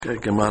Okay,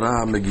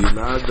 Gemara,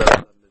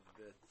 Megillah.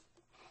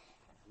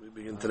 We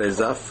begin today's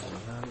Zaf.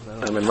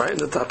 Right in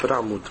the top of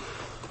Amud.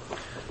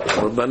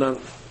 Rabbanan,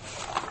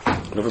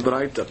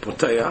 Rabbaita,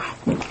 Potayah,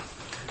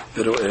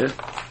 Viroeh,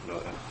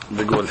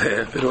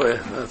 Vigoleh,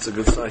 Viroeh. That's a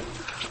good sign.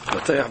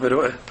 Potayah,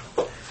 Viroeh,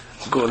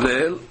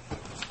 Golel,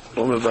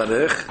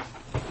 Umevarech,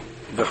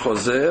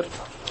 Vechozer,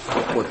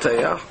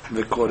 Potayah,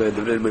 Vekoreh,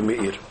 Devrei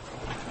B'Meir.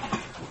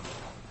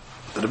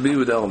 Rabbi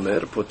Yehuda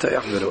Omer,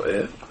 Potayah,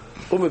 Viroeh,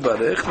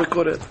 Umevarech,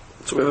 Vekoreh.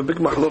 So we have a big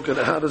mahluk at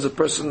how does a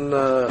person he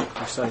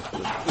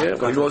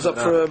goes up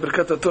for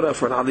Birkat Torah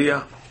for an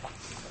aliyah.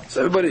 So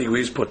everybody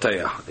agrees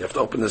potayah. You have to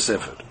open the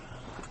sefer.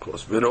 Of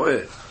course.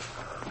 Viroeh.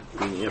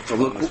 You have to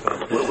look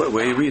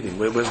where are you reading?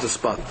 Where's the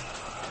spot?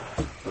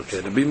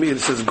 Okay, the Bimir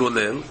says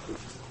golel.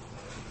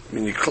 I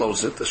mean you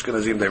close it. The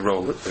Ashkenazim they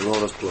roll it. They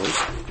roll it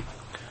closed.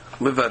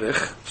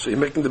 Mevarech. So you're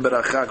making the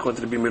beracha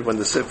according to the Bimir when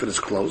the sefer is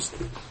closed.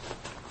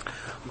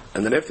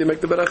 And then after you make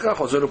the beracha,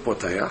 chozeru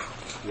potayah.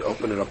 You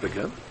open it up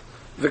again.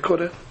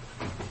 V'koreh.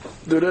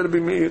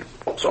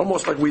 It's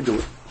almost like we do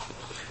it.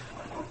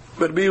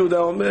 Rabbi Yehuda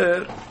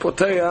Omer,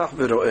 Potayah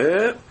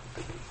v'roeh.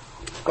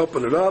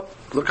 Open it up,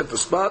 look at the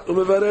spot,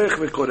 u'mevarech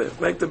v'koreh.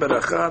 Make the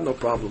beracha, no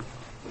problem.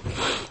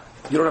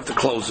 You don't have to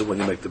close it when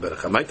you make the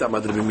beracha.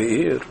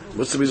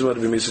 What's the reason why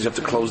Rabbi Meir says you have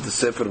to close the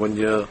sefer when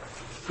you're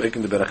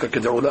making the beracha?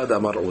 Ked'ula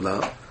d'amar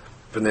ula.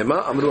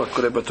 V'nema amru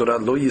ha'koreh b'torah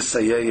lo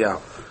yisayeya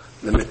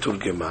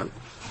lemeturgeman.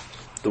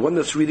 The one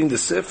that's reading the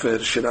sefer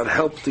should not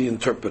help the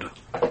interpreter.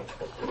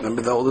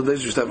 Remember the older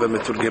days you used to have a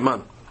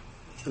meturgeman,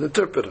 an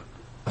interpreter.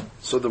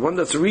 So the one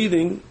that's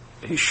reading,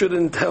 he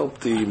shouldn't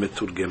help the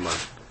meturgeman.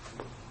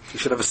 He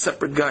should have a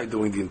separate guy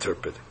doing the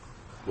interpreting.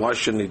 Why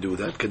shouldn't he do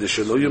that? The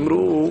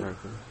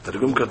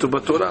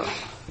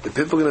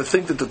people are going to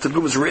think that the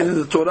Targum is written in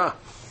the Torah.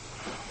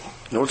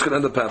 Now what's going to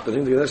end up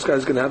happening? The next guy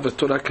is going to have a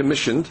Torah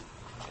commissioned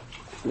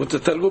with the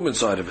Targum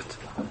inside of it.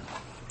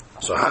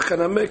 So how can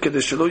I make it?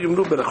 If you're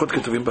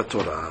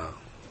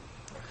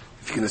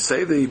going to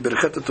say the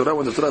Birkat Torah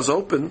when the Torah is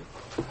open,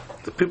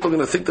 the people are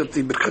going to think that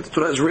the Birkat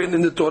Torah is written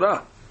in the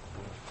Torah.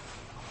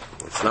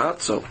 It's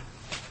not so.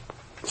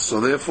 So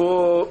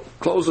therefore,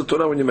 close the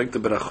Torah when you make the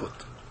Berachot.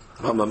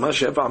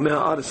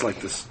 It's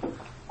like this.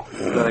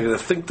 They're going to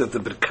think that the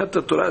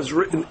Birkat Torah is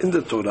written in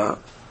the Torah.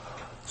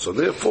 So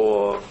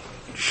therefore,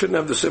 you shouldn't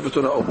have the Sefer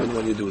Torah open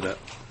when you do that.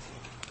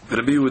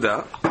 Rabbi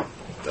Yehuda,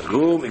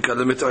 Targum,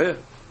 Ikad Mit'eh.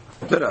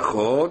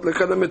 Berachot,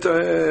 Lekad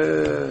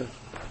Mit'eh.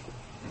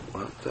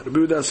 Rabbi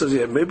Yehuda says,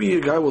 yeah, maybe a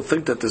guy will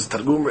think that there's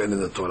Targum written in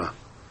the Torah.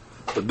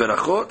 But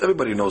Berachot,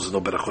 everybody knows there's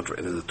no Berachot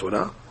written in the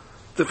Torah.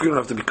 Therefore, you don't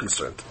have to be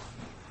concerned.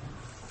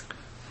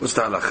 What's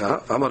the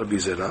halacha? Amar Rabbi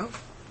Zera.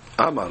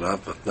 Amar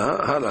Rav Patna.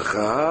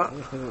 Halacha.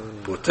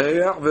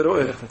 Potayah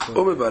v'roeh.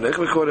 Umevarech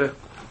v'koreh.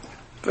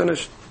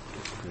 Finished.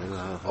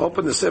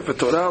 Open the Sefer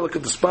Torah, look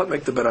at the spot,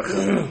 make the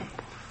Beracha.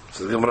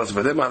 So the Gemara says,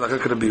 V'dema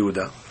halacha Rabbi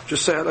Yehuda.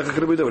 Just say halacha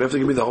Rabbi Yehuda. We have to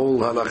give me the whole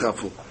halacha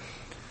full.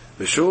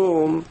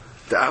 V'shum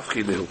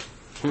te'afchi lehu.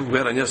 We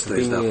had on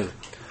yesterday's now.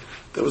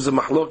 There was a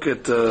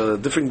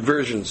mahloket, different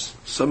versions.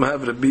 Some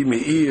have Rabbi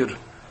Meir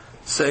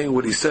saying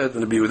what he said,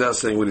 and Rabbi Yehuda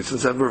saying what he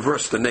said. Some have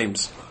reversed the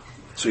names.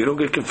 So you don't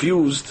get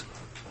confused.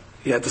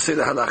 You had to say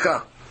the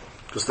halakha.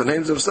 Because the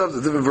names themselves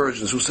are different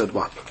versions. Who said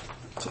what?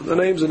 So the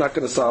names are not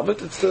going to solve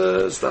it. It's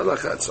the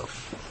halakha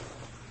itself.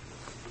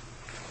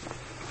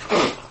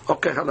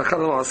 Okay, halakha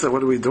l'maaseh, what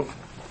do we do?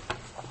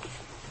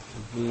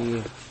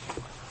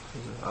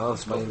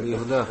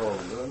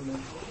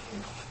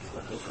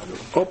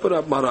 Open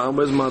up Maran.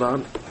 Where's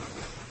Maran?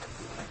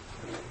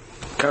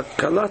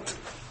 Kalat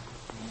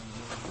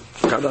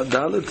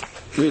Dalit.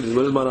 Read it.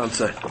 What does Maran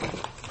say?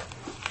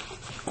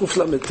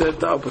 Kufla mited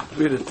Dalit.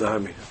 Read it,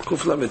 Hami.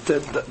 Kufla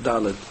mited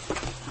Dalit.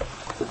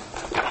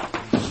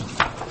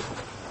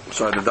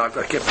 Sorry, the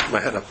doctor. I can't put my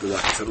head up. The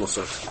doctor said,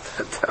 "Also,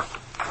 head down."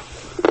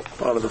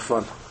 Part of the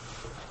fun.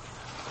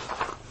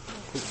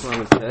 Kufla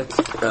mited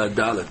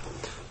Dalit.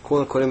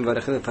 כל הקוראים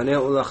מברכים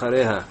לפניה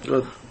ולאחריה.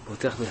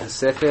 פותח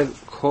מהספר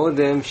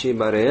קודם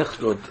שיברך,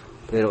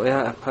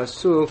 ורואה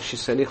הפסוק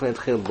שצריך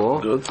להתחיל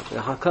בו,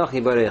 ואחר כך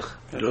יברך.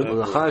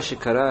 ולאחר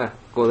שקרא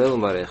גולל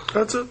ומברך.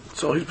 That's it.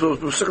 So he's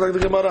stuck like the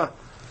Gemara.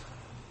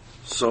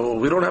 So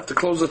we don't have to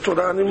close the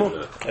Torah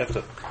anymore?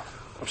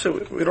 I'm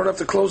saying we don't have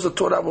to close the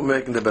Torah when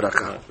making the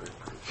Beracha.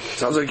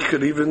 Sounds like you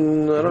could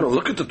even, I don't know,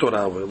 look at the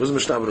Torah. What does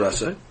Mishnah Berurah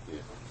say?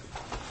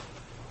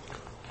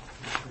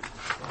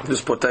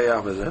 This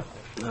Potayah is it?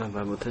 So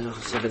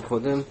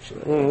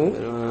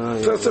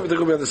that's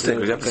everything we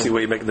understand. You have to see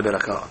where you're making the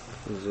beracha.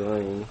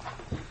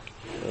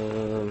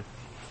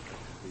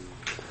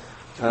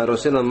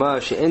 רוצה לומר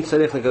שאין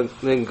צריך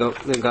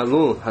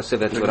לגלול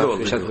הספר תורה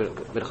בשעת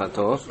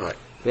ברכתו,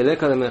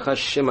 ולקה למלאכה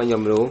ששמא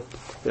יאמרו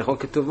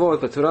ברכות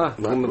כתובות בתורה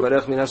והוא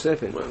מברך מן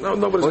הספר.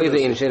 או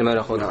יודעים שאין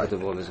ברכות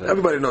כתובות בזה.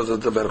 Everybody knows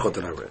that the ברכות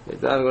are not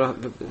written.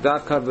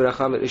 דווקא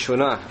ברכה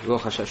ראשונה לא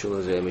חששו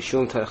לזה,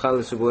 משום טרחה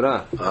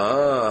לסבורה.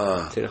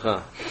 טרחה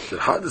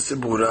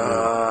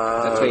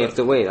לסבורה. That's why you have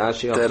to wait.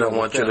 They don't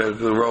want you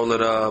to roll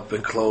it up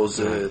and close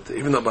it.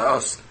 Even though by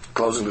us,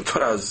 closing the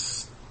Torah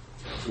is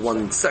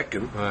 1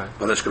 second. Right.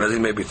 But Ashkenazi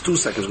maybe it's 2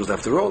 seconds because they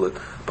have to roll it.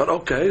 But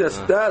okay,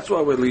 that's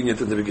why we're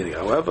lenient in the beginning.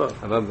 However,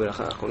 I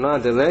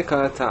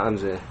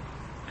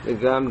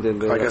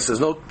guess there's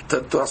no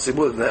Torah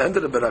Sibur at the end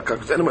of the Berakah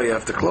because anyway you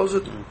have to close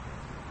it.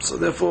 So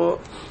therefore,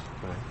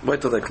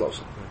 wait till they close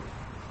it.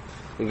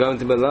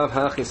 Right,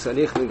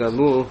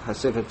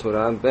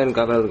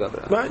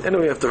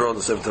 anyway you have to roll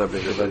the Sefer Torah to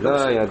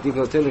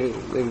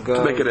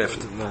make it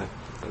after.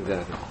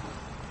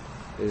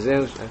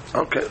 Exactly.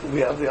 Okay, we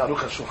have the Aruch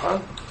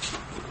HaShulchan.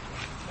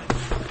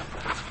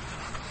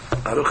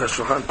 Aruch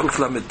HaShulchan Kuf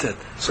Lamed Tet.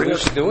 Bring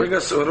us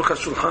Aruch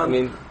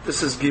HaShulchan.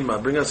 This is Gima.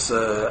 Bring us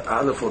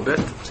Aleph or Bet.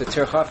 It's a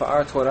tircha for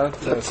our Torah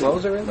to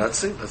close it. Let's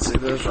see.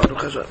 There's Aruch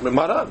HaShulchan.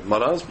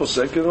 Maran's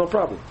posek. There's no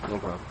problem.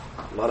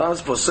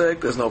 Maran's posek.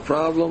 There's no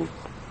problem.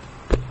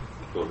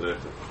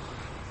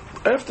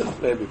 After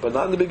maybe, but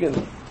not in the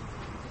beginning.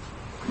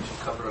 You should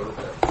cover it with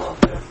that cloth.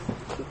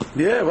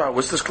 Yeah, right.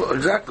 What's this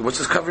exactly? What's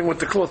this covering with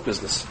the cloth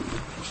business?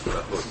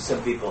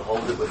 Some people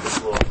hold it with the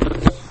cloth.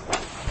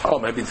 Oh,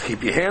 maybe to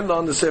keep your hand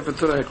on the Sefer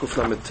Torah. Kuf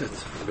Lamed Tet.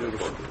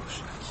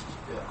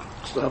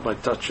 Still have my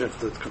touch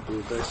after a couple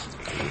of days.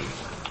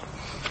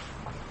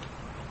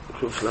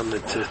 Kuf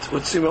Lamed Tet.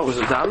 Let's see what was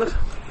it, Dalet?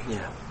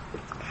 Yeah.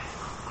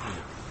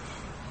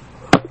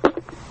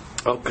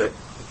 Okay.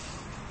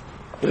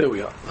 Here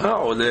we are.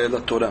 Ha'oleh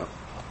LaTorah.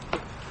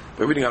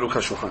 We're reading Aruch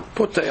HaShulchan.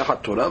 פותח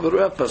התורה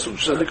ורואה הפסוק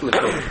שצריך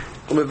לקרוא.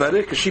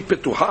 ומברך כשהיא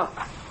פתוחה.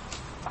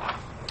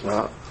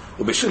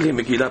 ובשל היא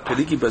מגילה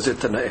פליגי בזה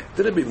תנאה.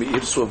 דרבי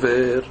מאיר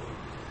סובר,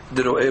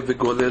 דרואה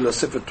וגולל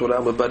לספר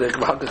תורה ומברך,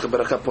 ואחר כך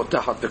ברכה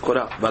פותחת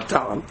וקורא.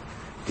 והטעם,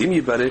 אם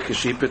יברך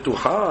כשהיא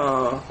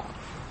פתוחה,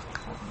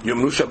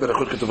 יאמרו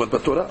שהברכות כתובות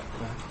בתורה.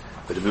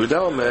 ורבי יהודה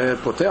אומר,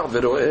 פותח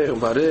ורואה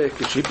ומברך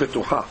כשהיא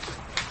פתוחה.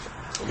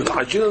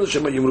 ולחדשים לנו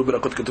שמה יאמרו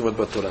ברכות כתובות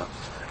בתורה.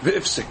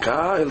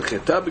 והפסקה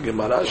הלכתה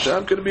בגמרא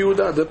שם כרבי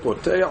יהודה, זה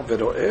פותח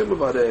ורואה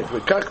ומברך,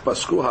 וכך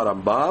פסקו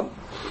הרמב"ם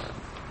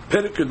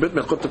פרק י"ב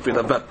מלכות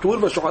תפילה בטור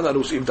בשולחן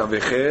ערוך עם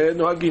וכן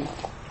נוהגים.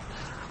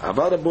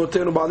 אבל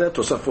רבותינו בעלי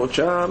התוספות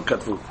שם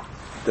כתבו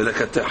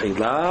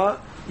לכתחילה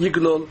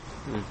יגלול.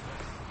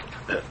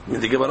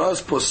 The Gemara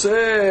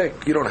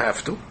posek, you don't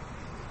have to,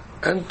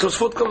 and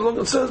Tosfot comes along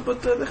and says,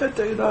 but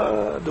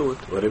לכתחילה do it.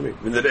 What do you mean?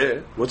 ונראה,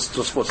 what's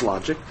Tosfot's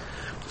logic?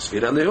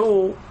 ספירה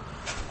להו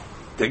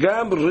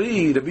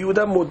לגמרי, רבי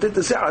יהודה מודד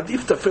לזה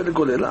עדיף תפל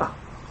לגוללה.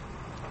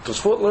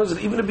 Tosfot learns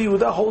that even Rabbi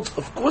Yehuda holds,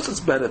 of course it's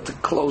better to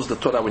close the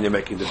Torah when you're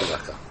making the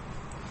beracha.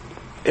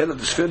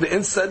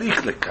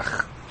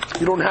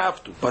 You don't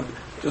have to, but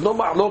there's no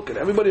ma'loket.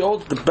 Everybody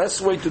holds the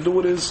best way to do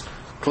it is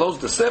close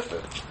the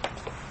sefer.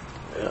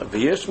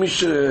 V'yesh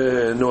mish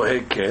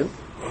noheg ken,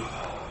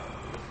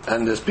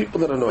 and there's people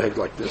that are noheg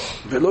like this.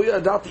 V'lo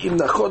yadati im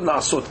nachod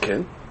na'asot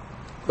ken,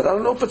 but I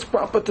don't know if it's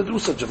proper to do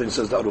such a thing,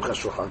 says the Aruch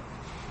HaShulchan.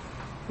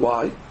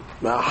 Why?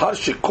 Ma'achar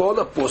shekol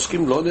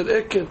ha'poskim lo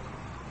nir'eh ken.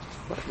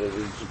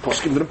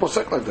 Poskim didn't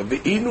posek like that.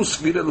 Ve'inu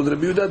svira lo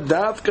Rabbi Yehuda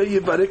davka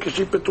yivarek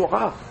k'shei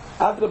petuha.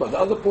 Adrabah, the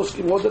other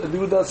poskim was that Rabbi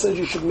Yehuda says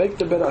you should make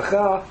the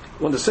beracha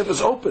when the sefer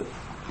is open.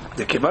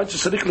 The kivan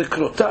shesarik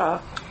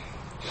lekrota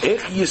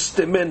ech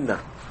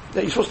yistemenna.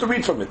 You're supposed to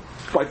read from it.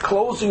 By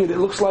closing it, it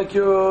looks like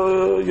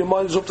your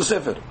mind is off the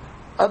sefer.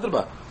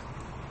 Adrabah,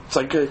 it's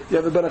like you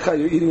have a beracha,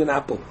 you're eating an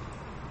apple.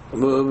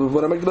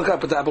 When I make the beracha, I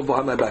put the apple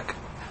behind my back.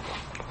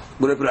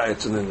 Whatever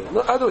it's in there.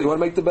 No, I don't. You want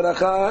to make the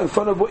beracha in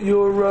front of what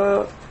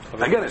you're.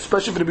 Again,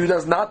 especially if the Yehuda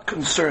is not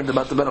concerned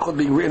about the berachot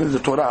being written in the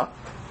Torah,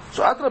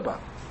 so adrabah,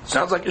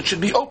 sounds like it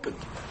should be open.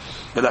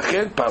 But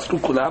again, pasku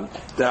kulam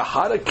the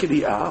hara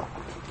kriya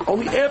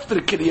only after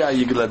the kriya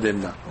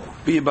yiglademna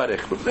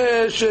biyibarech. But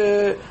there's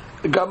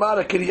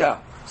gamara kriya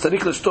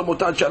tzarich l'shtom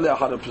otan shalei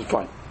hara.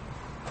 Fine.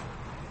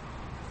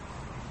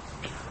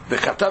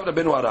 V'chatav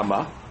Rabbeinu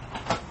Arama.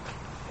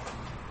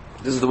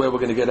 This is the way we're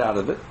going to get out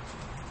of it.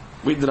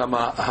 We did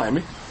Rama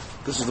Haimi.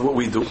 This is what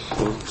we do. You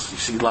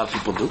see a lot of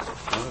people do.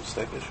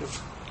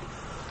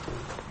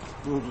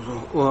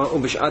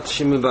 ובשעת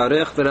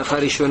שמברך ברכה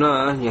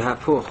ראשונה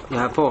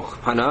יהפוך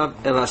פניו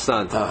אל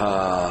הצד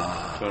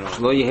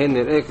שלא יהיה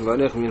נראה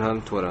כברך מן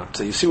התורה.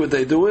 So you see what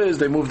they do is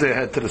they move their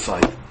head to the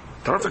side. They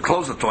don't have to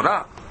close the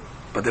Torah,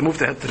 but they move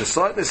their head to the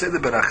side. They say the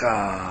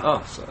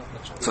beracha.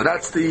 So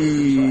that's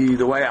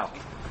the way out.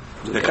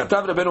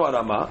 וכתב רבנו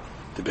הרמה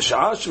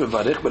בשעה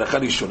שמברך ברכה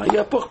ראשונה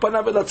יהפוך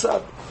פניו אל הצד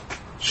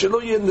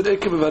שלא יהיה נראה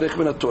כמברך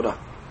מן התורה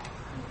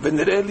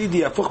ונראה לי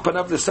יהפוך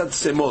פניו לצד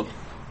שמאל.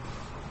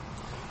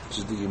 This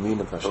is the Yomi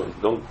of Hashem.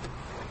 Don't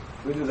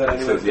we do that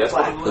anyway?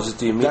 This is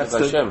the Yomi of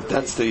Hashem.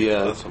 That's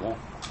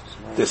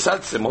the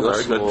Sad Simon.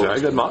 Very good,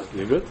 very good, Mark.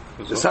 You're good.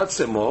 The Sad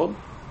Simon,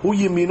 Hu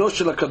Yemino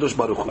Shel HaKadosh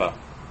Baruch Hu,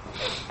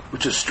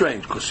 which is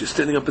strange because you're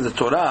standing up in the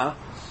Torah.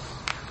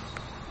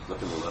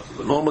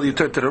 Normally you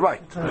turn to the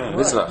right.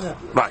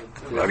 Right.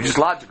 Just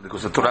logic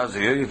because the Torah is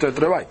here. You turn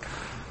to the right.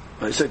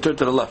 I say turn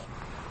to the left.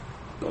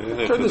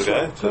 Turn this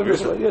way. Turn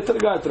this way. Yeah, to the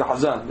guy, to the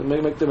Hazan.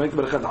 Make the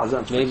Berachat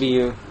Hazan. Maybe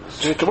you.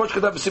 כמו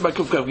שכתב בסימן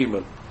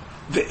קכ"ג.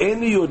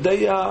 ואין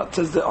יודע,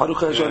 says the Aruch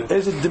HaShulchan,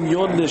 איזה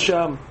דמיון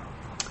לשם.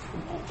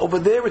 Over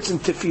there it's in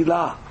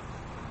tefillah.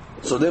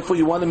 So therefore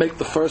you want to make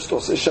the first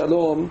Oseh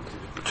Shalom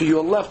to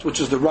your left, which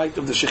is the right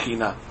of the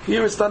Shekhinah.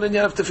 Here it's not in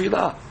Yanav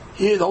Tefillah.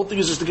 Here the whole thing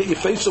is just to get your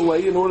face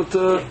away in order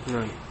to...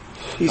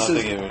 He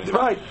says,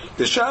 right,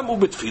 the Shamu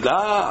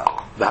B'Tfilah,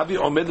 V'habi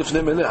Omed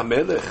Lefnei Melech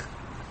HaMelech,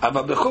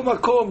 Ava B'chol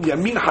Makom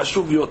Yamin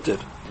Hashuv Yoter.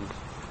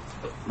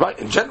 Right,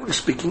 and generally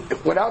speaking,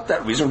 without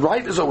that reason,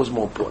 right is always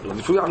more important.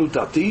 If we are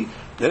Nutati,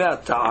 then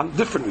at Ta'am,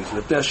 different reason.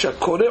 If there's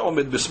Shakore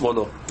Omed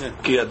B'Smolo,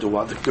 Ki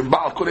Yadua, the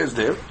Baal Koreh is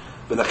there,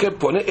 V'lachem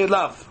Poneh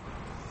Elav.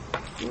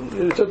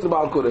 You turn to the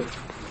Baal Koreh.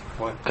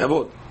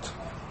 כבוד.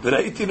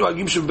 וראיתי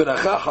נוהגים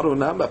שבברכה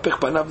האחרונה מהפך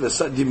פניו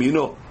לצד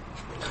ימינו.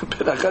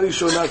 ברכה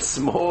ראשונה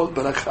שמאל,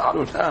 ברכה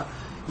האחרונה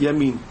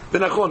ימין.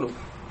 ונכון הוא.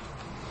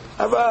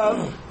 אבל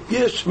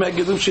יש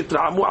מהגדולים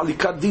שהתרעמו על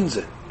עיקר דין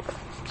זה.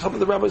 Some of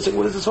the rabbis saying,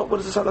 what is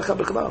this הלכה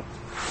בכלל?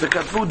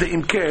 וכתבו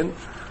דאם כן,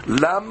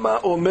 למה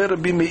אומר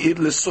רבי מאיר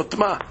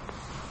לסותמה?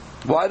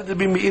 Why did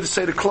רבי מאיר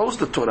say to close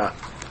the Torah?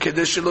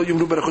 כדי שלא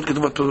יאמרו ברכות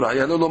כתוב בתורה.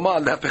 היה לו לומר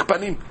להפך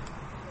פנים.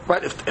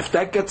 Right, if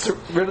that gets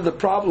rid of the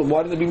problem,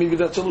 why did the Bimei give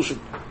that solution?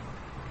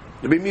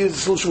 The Bimei's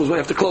solution was, well,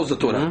 you have to close the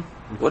Torah.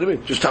 Mm-hmm. What do you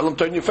mean? Just tell them,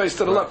 turn your face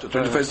to the left, or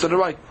turn your face to the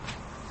right.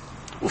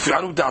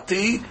 Ufi'anu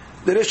da'ati,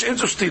 there is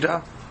enzo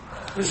stira.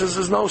 He says,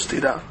 there's no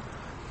stira.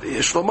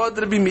 Shlomad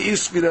Rabbi Meir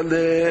svira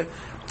le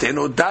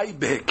tenodai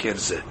beheker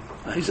ze.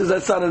 He says,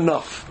 that's not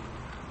enough.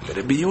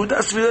 Rabbi Yehuda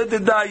svira de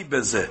dai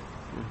beze.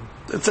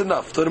 That's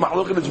enough. So the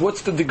Mahlokim is,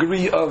 what's the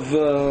degree of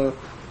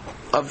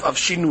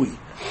shinui?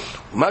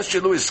 Ma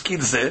shelo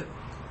eskil ze.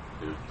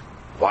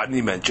 Why didn't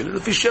he mention it?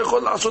 If you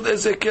shechol לעשות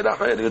איזה קרע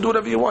אחר, you can do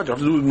whatever you want. You have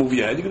to do a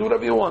movie ahead, you can do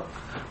whatever you want.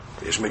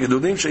 יש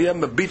מגדולים שיהיה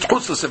מביט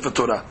חוץ לספר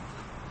תורה,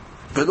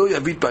 ולא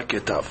יביט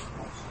בכתב.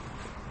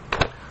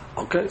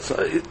 Okay, so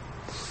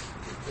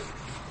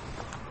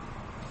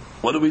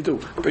what do?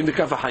 Bring the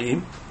Kaf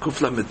HaChaim,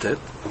 Kuf Lamed.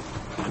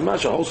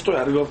 Masha, whole story, I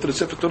had to go up to the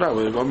Sefer Torah,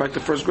 we're going back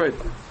to first grade.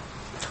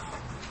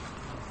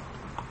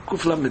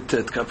 Kuf Lamed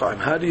Kaf HaChaim.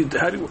 How do you,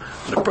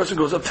 when a person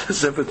goes up to the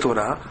Sefer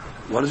Torah,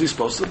 what is he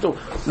supposed to do?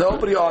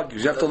 Nobody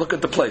argues. You have to look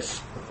at the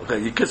place. Okay,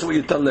 you kiss it with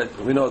your talet.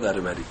 We know that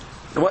already.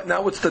 And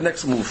now what's the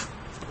next move?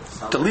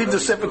 To leave the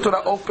Sefer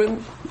Torah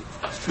open,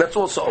 that's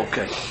also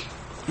okay.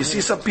 You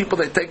see some people,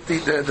 they take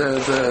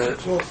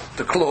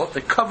the cloth,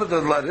 they cover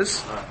the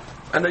letters,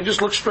 and they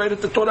just look straight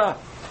at the Torah.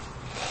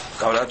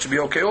 Oh, that should be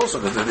okay also,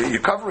 because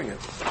you're covering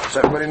it. So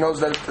everybody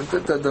knows that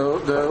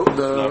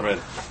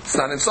it's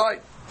not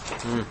inside.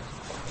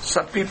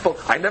 Some people,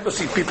 I never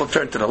see people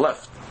turn to the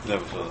left.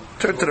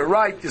 Turn to the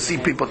right, you see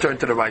people turn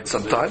to the right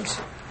sometimes.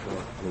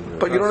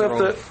 But you don't have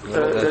to...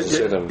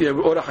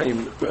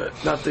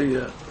 not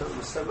the...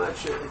 So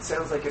much, it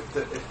sounds like if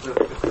the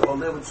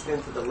Oleh would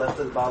stand to the left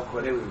of the Baal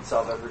Koreh, we would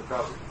solve every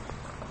problem.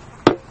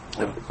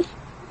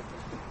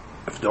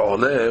 If the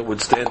Oleh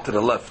would stand to the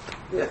left.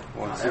 Yeah,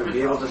 so he'd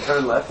be able to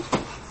turn left,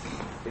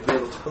 he'd be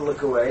able to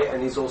look away,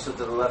 and he's also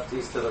to the left,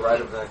 he's to the right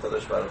of the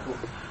HaKadosh Baruch Hu.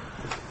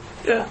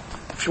 Yeah,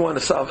 if you want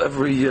to solve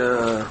every...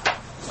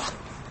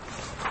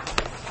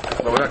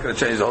 But we're not going to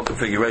change the whole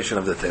configuration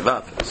of the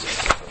Tevat.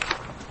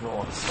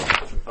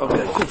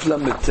 Okay, Kuf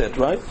Lamed Tet,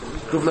 right?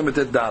 Kuf Lamed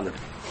Tet Dalet.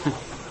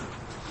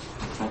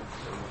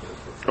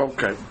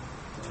 Okay.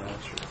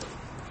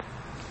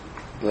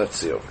 Let's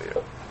see over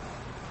here.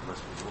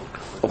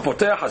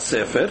 Upotech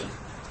HaSefer.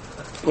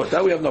 Well,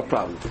 that we have no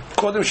problem.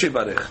 Kodem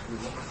Shibarech.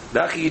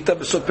 Da'achi Yita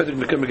Besot Perek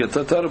Mekemegel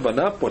Tatar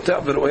Bana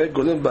Potech Veroeh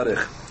Golem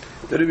Barech.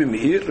 Rabbi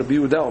Meir, Rabbi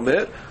Yehuda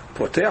Omer,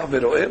 פותח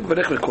ורואה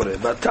וברך וקורא.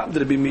 והטעם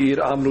דרבי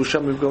מאיר אמרו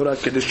שם בגמרא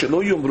כדי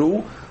שלא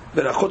יאמרו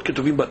ברכות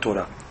כתובים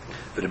בתורה.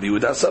 ורבי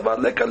יהודה סבר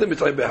לקה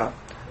למתעבה.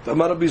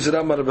 ואמר רבי זרע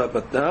אמר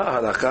במתנה,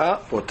 הלכה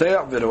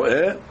פותח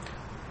ורואה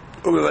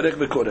וברך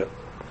וקורא.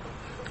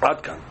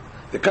 עד כאן.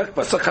 וכך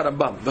פסק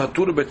הרמב"ם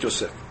והטור בית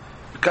יוסף.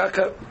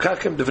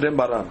 וכך הם דברי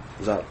מרן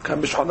ז"ל.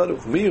 כאן בשולחן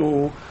ערוך. מי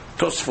הוא?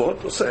 תוספות,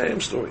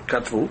 same story.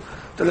 כתבו,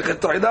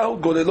 תלכתחילה הוא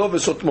גוללו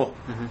וסותמו.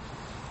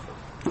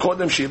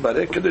 קודם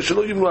שיברק, כדי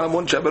שלא ימנו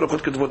המון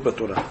שהברכות כתובות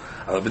בתורה.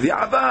 אבל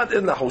בדיעבד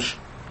אין לחוש.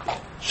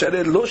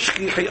 שהרי לא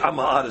שכיחי עם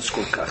הארץ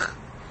כל כך.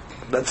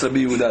 That's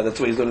Rabbi Yehuda, that's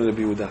why he's learning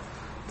Rabbi Yehuda.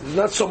 There's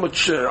not so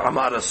much עם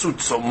הארצות,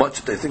 so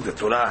much that they think the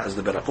Torah has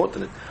the ברכות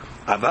in it.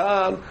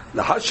 אבל,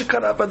 לאחר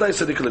שקרא ודאי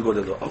צדיק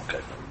לגודלו. אוקיי.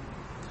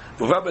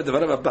 ובא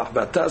בדבריו הבח,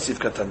 בעתה סעיף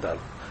קטן דל.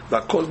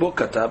 והכל בו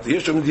כתב,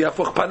 ויש שם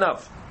יהפוך פניו.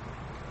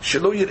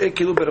 שלא יראה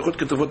כאילו ברכות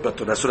כתובות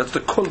בתורה. So that's the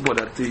כל בו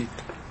that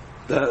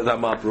the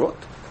Rama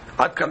brought.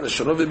 עד כאן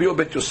לשונו וביאו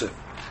בית יוסף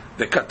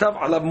וכתב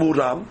עליו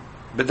מורם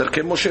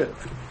בדרכי משה.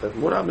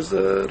 מורם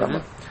זה רמה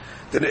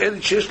ונראה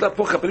לי שיש לה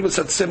פה כפרים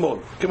בצד שמאל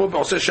כמו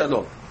בעושה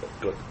שלום.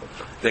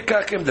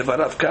 וכך הם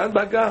דבריו כאן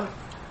בהגה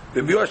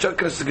וביאו השאר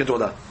כנסת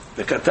גדולה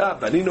וכתב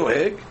אני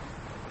נוהג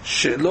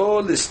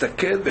שלא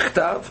להסתכל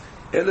בכתב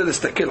אלא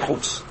להסתכל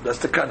חוץ. That's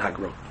the Kanhag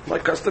road. My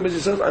custom is he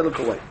says I look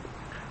away.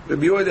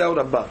 וביאו אליהו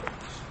רבה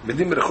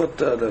בדין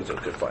ברכות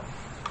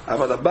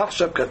אבל רבה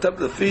עכשיו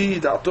כתב לפי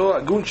דעתו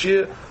הגון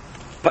שיהיה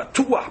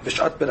פתוח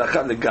בשעת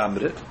ברכה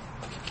לגמרי.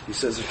 He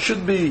says it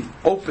should be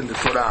open the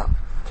Torah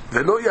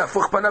ולא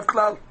יהפוך פניו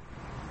כלל.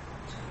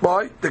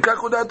 Why? תקח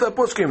הודעת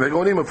הפוסקים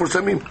והגאונים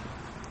המפורסמים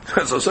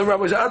So some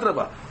rabbis say,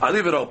 Adrabah, I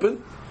leave it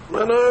open,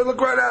 and I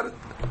look right at it.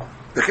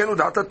 וכן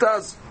הודעת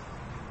התז.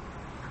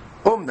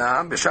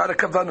 אומנם, בשאר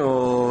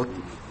הכוונות,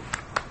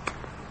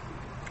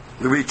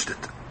 we reached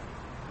it.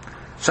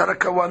 שאר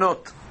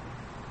הכוונות.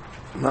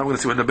 Now I'm going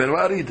to see what the Ben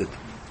read it.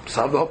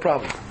 Solve the whole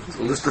problem.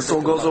 So this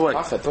all goes away.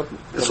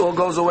 This all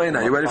goes away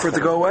now. You ready for it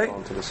to go away?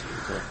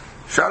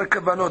 שאר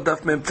הכוונות,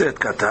 דף מ"ט,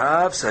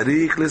 כתב,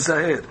 צריך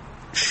לזהר,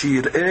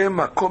 שיראה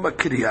מקום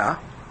הקריאה,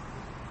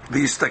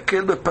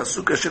 ויסתכל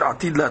בפסוק אשר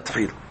עתיד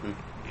להתחיל.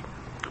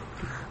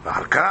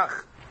 ואחר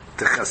כך,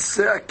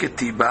 תכסה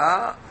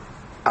הכתיבה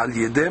על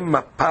ידי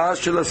מפה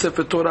של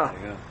הספר תורה.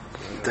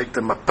 You take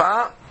the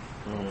מפה,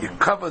 you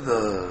cover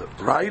the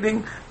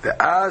writing,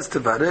 ואז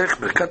תברך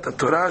ברכת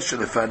התורה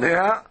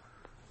שלפניה,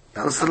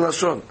 נעשה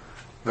לשון,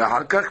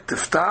 ואחר כך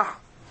תפתח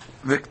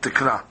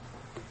ותקרא.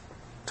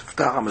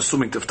 תפתח, I'm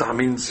assuming תפתח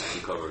means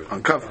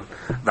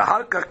uncover.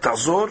 ואחר כך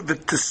תחזור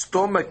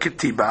ותסתום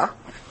הכתיבה,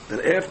 then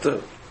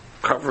after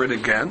cover it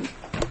again,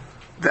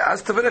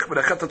 ואז תברך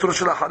ברכת התורה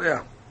שלאחריה.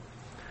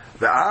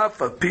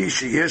 ואף על פי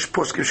שיש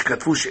פוסקים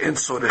שכתבו שאין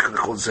צורך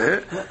לכל זה,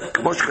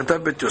 כמו שכתב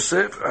בית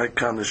יוסף,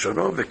 כאן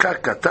לשונו, וכך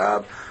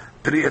כתב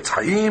פרי עץ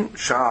חיים,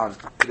 שער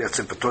קריאת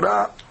ספר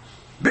תורה,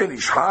 בן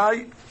איש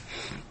חי.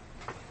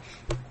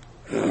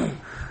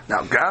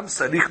 גם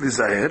צריך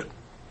להיזהר,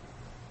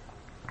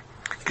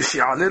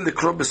 כשיעלה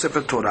לקרוא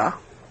בספר תורה,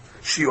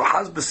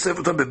 שיוחז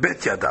בספר תורה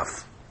בבית ידיו,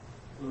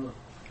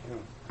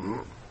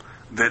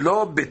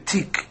 ולא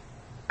בתיק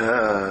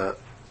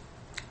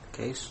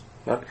case.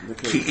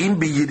 כי אם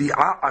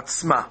ביריעה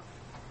עצמה,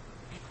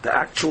 the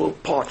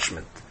actual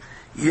parchment,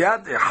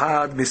 יד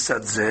אחד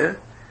מסד זה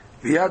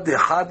ויד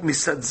אחד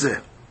מסד זה,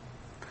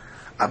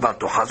 אבל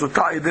תוחז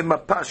אותה על ידי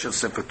מפה של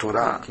ספר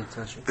תורה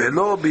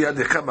ולא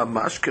בידך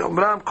ממש, כי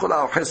אומרם כל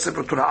האוחז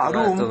ספר תורה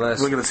ערום.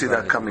 We're going to see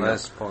that coming up.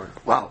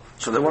 Wow,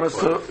 so they want us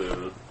to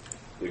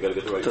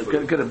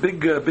get a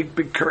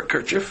big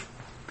kerchief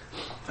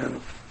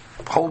and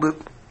hold it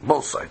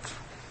both sides.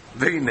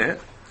 והנה,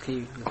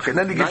 okay,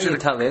 then he gives you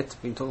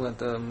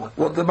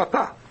the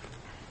mapa,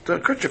 the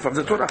kerchief of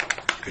the Torah.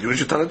 You use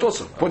your talit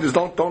also. Point is,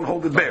 don't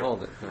hold it bare.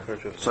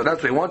 So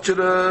that's what we want you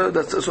to.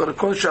 That's the sort of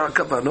konsha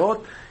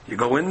kavanot. You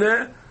go in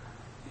there,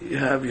 you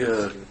have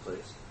your,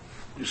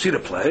 you see the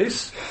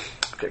place.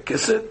 Okay,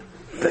 kiss it.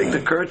 Take the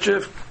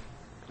kerchief,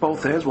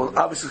 both hands. Well,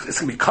 obviously it's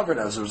going to be covered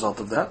as a result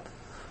of that.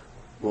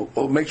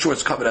 We'll make sure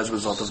it's covered as a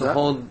result of that.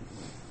 Hold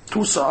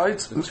two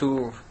sides, the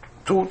two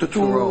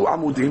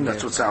amudim.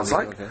 That's what it sounds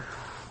like. Okay.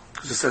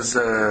 It says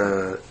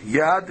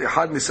yad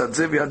echad misad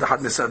zeh v'yad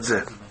echad misad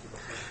zeh,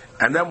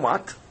 and then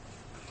what?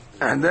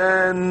 And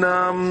then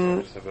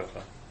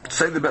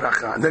say the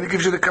beracha, and then he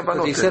gives you the kavanot.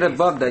 But he said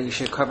above that you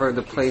should cover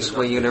the place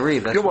where you're going to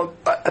read. Yeah, well,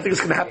 I think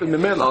it's going to happen in the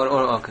middle.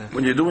 Oh, okay.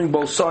 When you're doing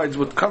both sides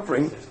with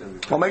covering,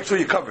 well, make sure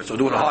you cover it. So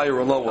do it higher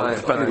or lower,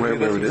 depending where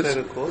it is. He said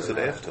to close it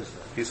after.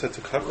 He said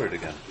to cover it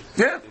again.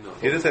 Yeah.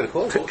 He didn't say to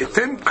close it.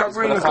 Him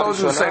covering and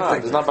closing the same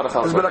thing. It's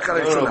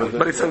beracha.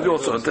 But he said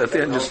also at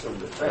the end just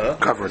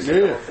cover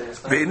it.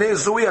 והנה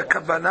זוהי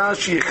הכוונה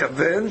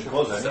שיכוון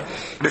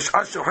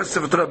בשעה שאוחז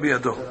ספר תורה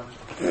בידו.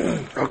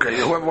 Okay,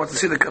 whoever wants to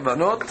see the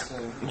kavanot,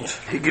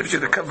 he gives you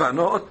the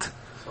kavanot.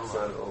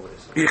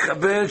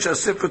 יכוון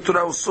שהספר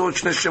תורה הוא סוד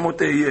שני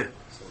שמות אהיה.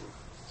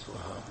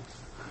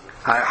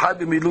 האחד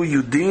במילוי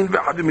יודין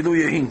ואחד במילוי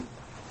יהין,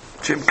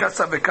 שהם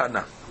קסה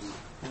וקנה.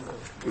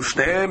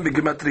 ושניהם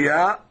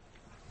בגימטריה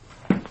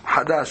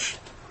חדש.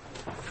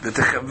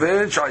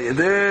 ותכוון שעל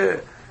ידי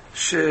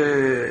שידך,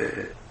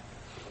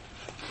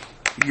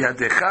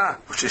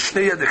 או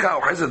ששני ידך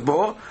אוחזת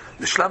בו,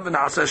 נשלם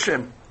ונעשה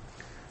שם.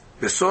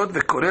 בסוד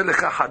וקורא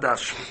לך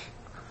חדש.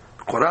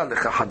 קורא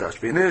לך חדש.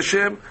 והנה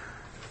השם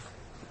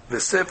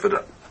וספר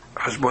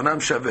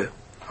חשבונם שווה.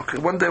 Okay,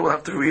 one day we'll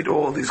have to read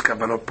all these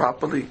kavanot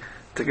properly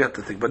to get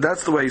the thing. But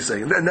that's the way he's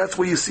saying. And that's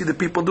where you see the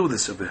people do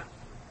this over here.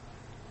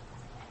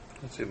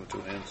 Let's see with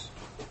two hands.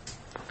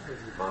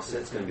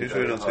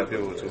 Usually you don't see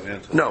people with two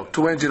hands. No,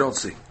 two hands you don't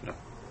see. No.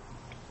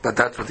 But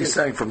that's what he's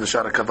saying from the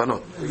Shara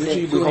Kavanot.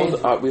 Usually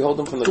we hold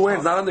them from the two top.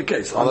 hands, not on the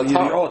case. On the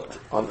top.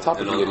 On top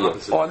of the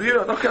idiot. Oh, on the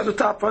idiot. Okay, on the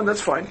top one, that's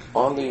fine.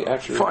 On the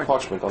actual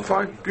parchment.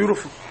 Fine,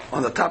 beautiful.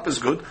 On the top is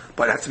good,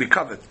 but it has to be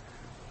covered.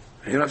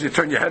 You don't have to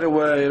turn your head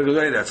away and do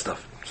that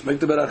stuff. So make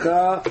the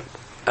beracha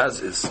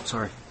as is.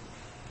 Sorry.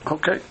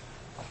 Okay.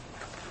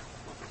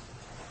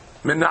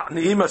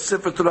 מנענעים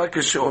הספר תורה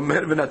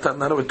כשאומר ונתן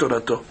לנו את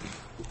תורתו.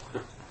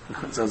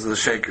 Those are the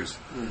shakers.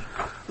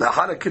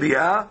 לאחר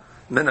הקריאה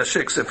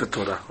מנשק ספר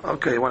תורה.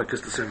 Okay, you want to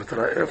kiss the ספר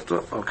תורה after?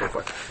 Okay,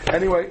 fine.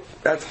 Anyway,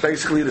 that's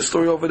basically the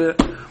story over there.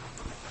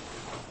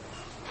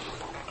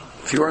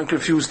 If you weren't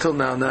confused till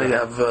now you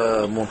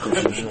have more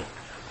confusion.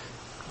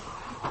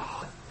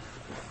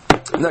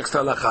 Next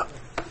halacha.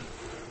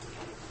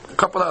 A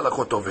couple of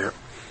halachot over here.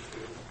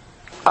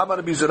 Amar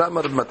Rabbi Zera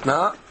Amar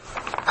Matna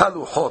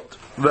haluchot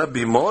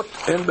v'bimot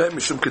en behem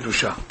mishum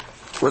kedusha.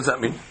 What does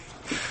that mean?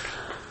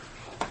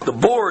 The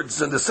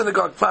boards and the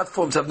synagogue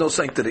platforms have no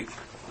sanctity.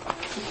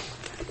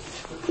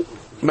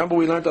 Remember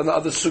we learned on the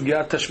other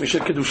sugya tashmisha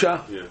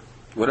kedusha? Yeah.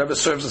 Whatever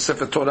serves the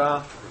Sefer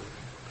Torah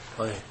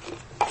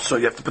So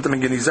you have to put them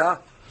in genizah.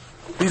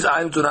 These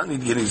items do not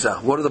need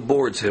genizah. What are the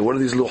boards here? What are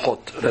these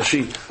luchot?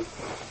 Rashi.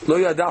 Lo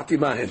yadati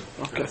mahin.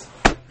 Okay.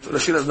 So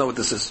Rashi doesn't know what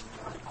this is.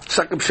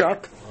 Second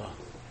shot.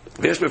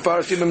 ויש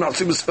מפרשים הם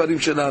נעשים בספרים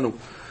שלנו.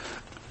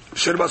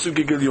 של בעשו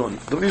כגיליון.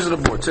 These are the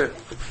boards here.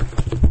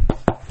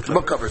 The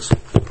book covers.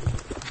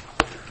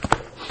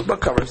 The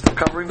book covers. They're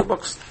covering the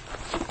books.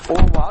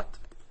 Or what?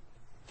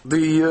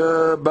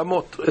 The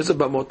bamot. Is it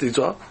bamot these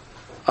are?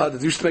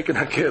 They used to make in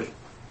Hakir.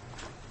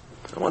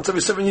 Once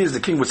every 7 years, the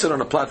king would sit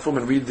on a platform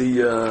and read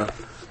the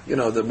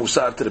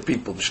Musar to the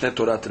people, the Shnei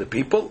Torah to the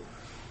people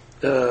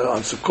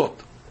on Sukkot.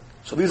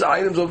 So these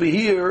items over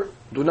here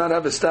do not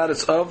have a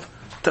status of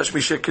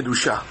Tashmisheh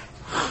Kedusha.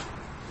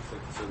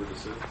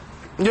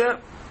 Yeah,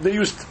 they're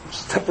used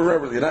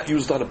temporarily, not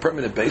used on a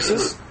permanent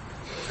basis.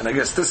 And I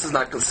guess this is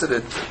not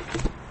considered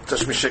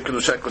Tashmisheh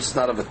Kedusha because it's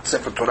not of a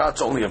Sefer Torah,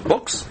 it's only of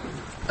books.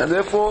 And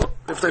therefore,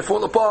 if they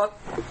fall apart,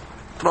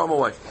 throw them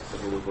away.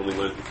 Only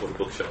went before the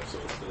bookshelf, so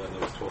that I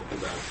was talking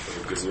about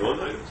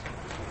Gilyon items.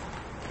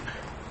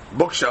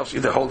 Bookshelves,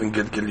 either holding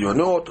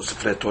Gilyonot or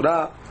Sefrei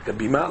Torah, like a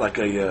bima, like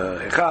a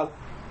hechal.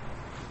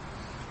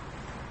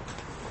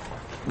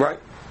 Right?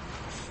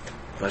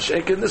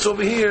 Shaking this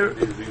over here.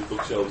 These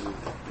bookshelves.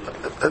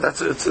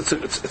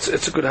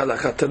 It's a good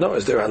halakha to know.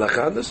 Is there a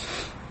halakha on this?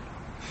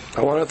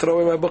 I want to throw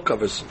away my book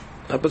covers.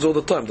 Happens all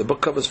the time. The book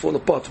covers fall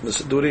apart from the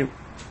Sidurim.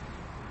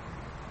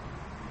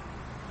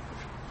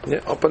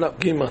 Yeah, open up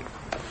Gima.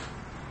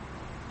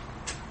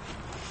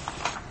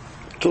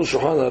 Tul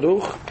Shulchan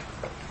Aruch.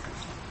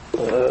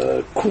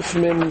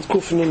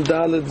 Kufnun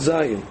Dalet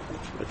Zayin.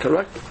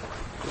 Correct?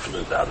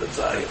 Kufnun Dalet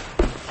Zayin.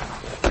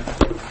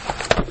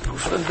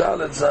 Kufnun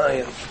Dalet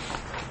Zayin.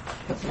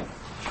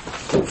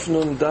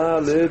 Kufnun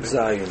Dalet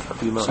Zayin.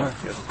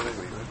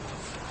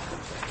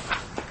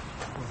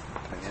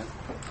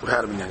 We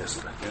had him in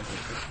yesterday.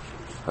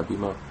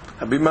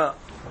 Habima.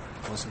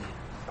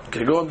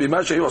 כגון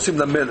בימה שהיו עושים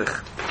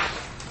למלך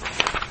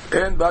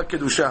אין בה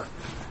קדושה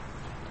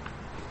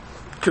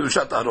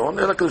קדושת ארון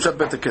אלא קדושת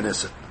בית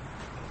הכנסת.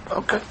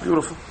 אוקיי,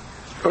 beautiful.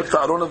 את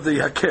הארון of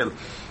the הקל.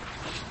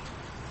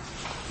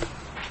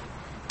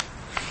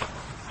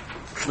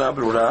 משנה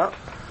ברורה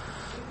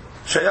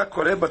שהיה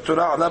קורא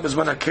בתורה עליו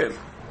בזמן הקל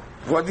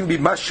והוא הדין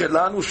בימה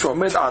שלנו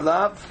שעומד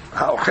עליו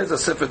האוחז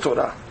הספר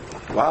תורה.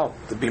 Wow,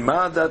 the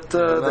bima that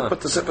they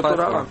put the sefer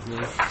Torah on.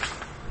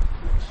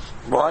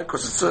 Why?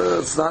 Because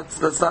it's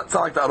not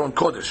like the Aron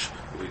Kodesh.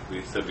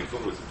 We said before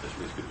it was a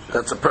Tashmish Kedusha.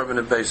 That's a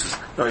permanent basis.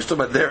 No, he's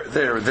talking about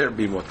their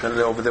bimot. Kind of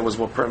over there was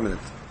more permanent.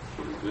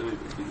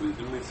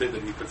 Didn't we say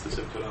that he puts the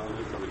Sefer Torah on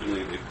it, or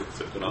originally they put the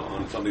Sefer Torah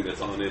on something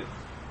that's on it,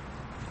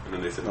 and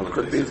then they said No,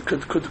 could be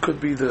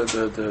the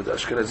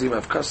Ashkenazim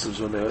have customs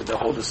when they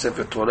hold the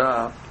Sefer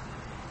Torah,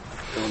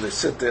 and when they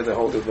sit there they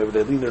hold it, maybe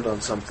they lean it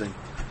on something.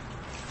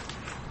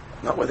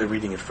 Not where they're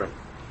reading it from.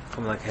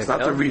 Like it's not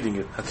they're reading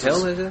it.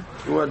 Hakel, is it?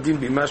 You are din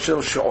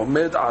b'mashel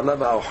she'omed alav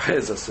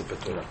ha'ohez Sefer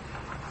Torah,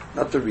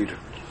 not the reader.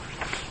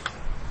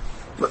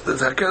 But the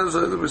Hakel is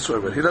a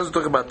story, but he doesn't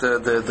talk about the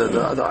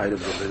other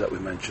items over there that we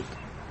mentioned.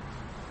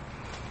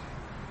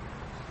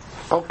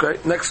 Okay,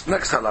 next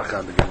halakha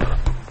in the Gemara.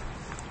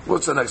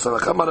 What's the next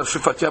halakha? Amar Rav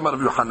Shifat Yamar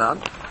Rav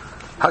Yochanan,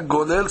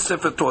 hagolel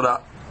Sefer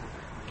Torah.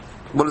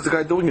 What is the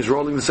guy doing? He's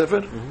rolling the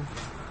Sefer.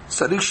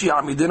 Sarich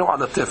she'amidenu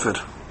ala tefer.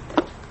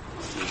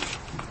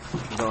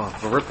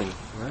 For ripping,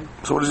 right?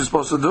 So what is he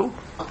supposed to do?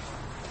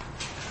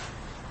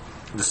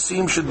 The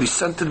seam should be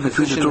centered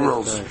between the two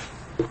rolls.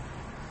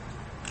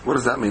 What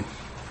does that mean?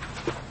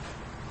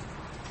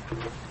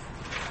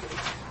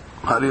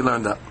 How do you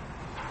learn that?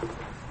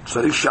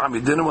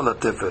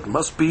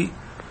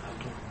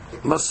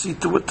 Must see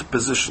to it the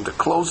position, to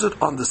close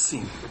it on the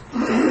seam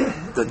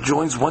that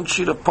joins one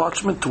sheet of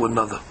parchment to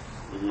another.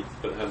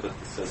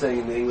 Saying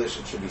in English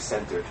it should be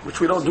centered. Which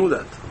we don't do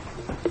that.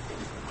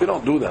 We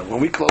don't do that.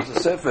 When we close the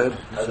sefer,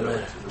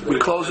 we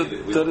close it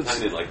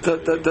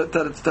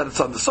that it's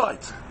on the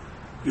sides.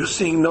 You're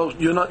seeing no.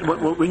 You're not.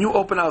 When you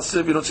open our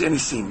sefer, you don't see any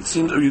seam. It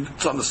seems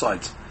it's on the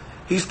sides.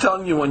 He's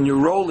telling you when you're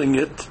rolling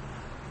it,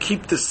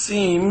 keep the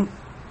seam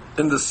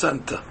in the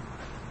center.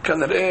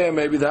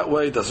 Maybe that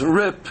way it doesn't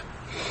rip,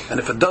 and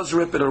if it does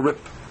rip, it'll rip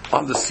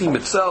on the seam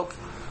itself.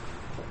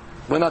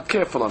 We're not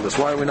careful on this.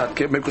 Why are we not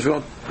careful? Because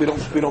we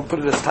don't put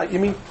it as tight. You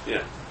mean?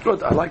 Yeah.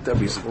 Good, I like that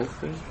reason.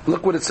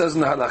 Look what it says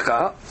in the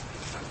halakha.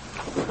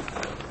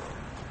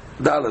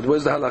 Dalet,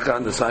 where's the halakha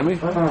in the Saimi?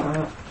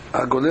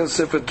 Agolel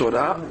Sefer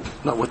Torah.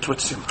 No, what's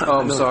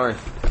I'm sorry.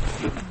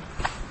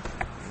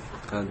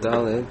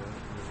 Dalet.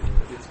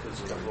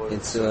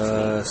 It's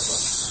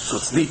so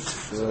it's neat.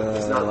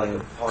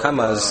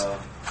 Kamaz.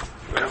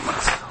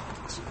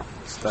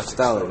 That's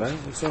Dalet, right?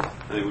 You said?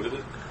 Hey, what is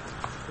it?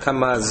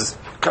 Kamaz,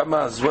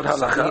 what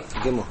halakha?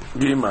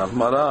 Gimal,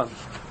 Maran.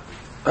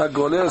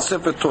 הגולל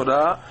ספר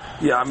תורה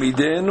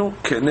יעמידנו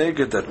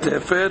כנגד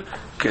התפר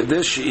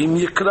כדי שאם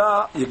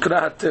יקרא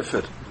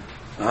התפר.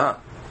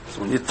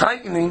 So when you're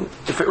tightening,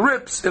 if it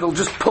rips, it'll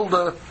just pull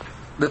the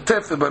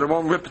tefer, but it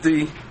won't rip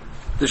the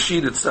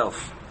sheet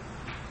itself.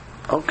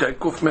 Okay,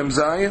 Kuf Mem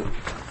Zayin.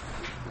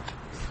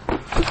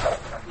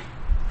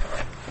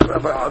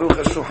 Rabbi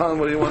Aruch HaShulchan,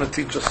 what do you want to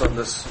teach us on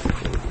this?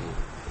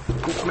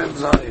 Kuf Mem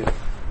Zayin.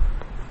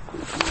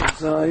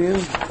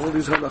 Zayin, all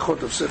these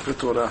halachot of Sefer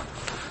Torah.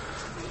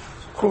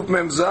 Kuf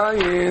Mem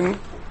Zayin,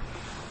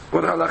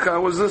 what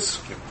halakha was this?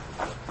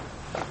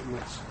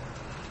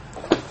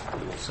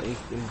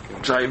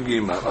 Zayin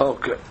Gimel.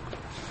 Okay.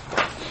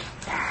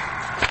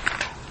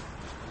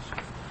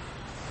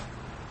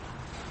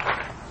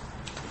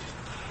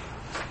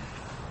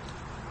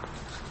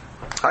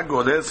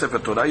 הגודל ספר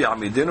תורה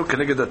יעמידנו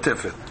כנגד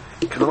התפר,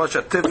 כלומר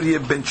שהתפר יהיה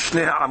בין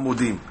שני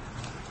העמודים,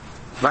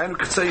 והיינו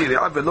קצה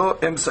יריעה ולא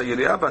אמצע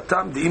יריעה,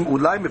 ואתה מדיעים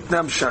אולי מפני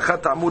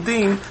המשכת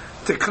העמודים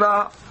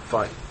תקרא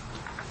פיין.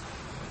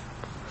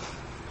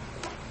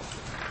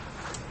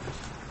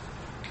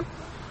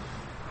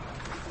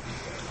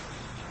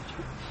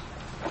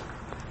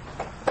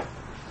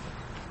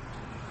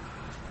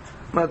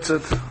 That's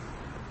it.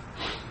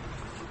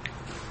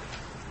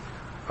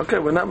 Okay,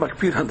 we're not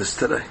makpid on this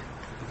today.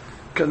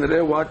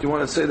 What you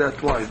want to say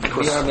that why?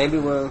 Because yeah, maybe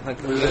we're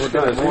like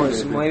more.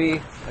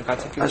 Maybe I got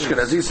to.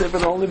 Ashkenazi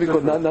sefer only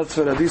because not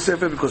Sfaradi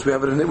sefer because we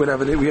have it in the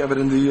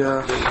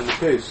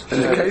case.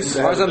 In the case,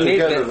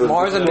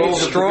 Mars are made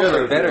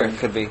stronger, better. It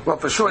could be. Well,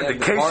 for sure, in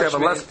the case, you have a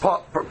less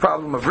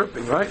problem of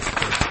ripping, right?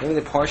 Maybe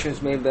the parchment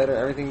is made better.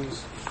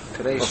 Everything's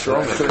today's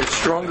stronger. Today's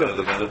stronger.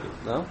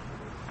 No.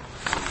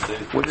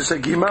 What did you say,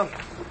 Gima?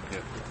 Yeah.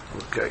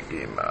 Okay,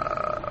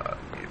 Gima.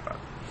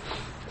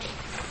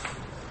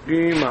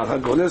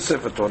 הגולה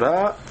ספר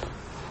תורה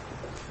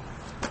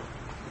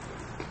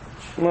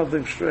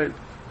nothing straight.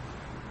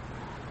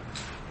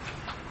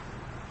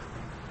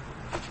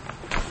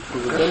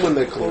 But then when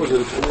they close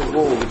it, it's all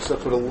rolled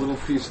except for the little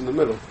piece in the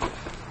middle.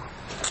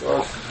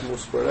 So it's more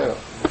spread out.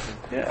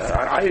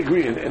 Yeah, I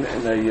agree. In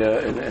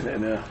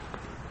a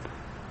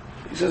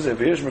he says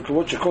ויש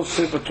מקומות שכל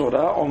ספר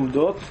תורה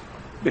עומדות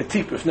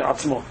בטיפ בפני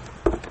עצמו.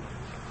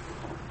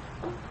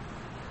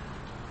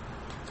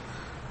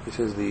 He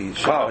says the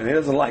wow, and he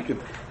doesn't like it.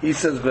 He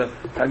says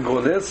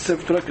הגולה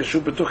ספר תורה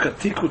כשהוא בתוך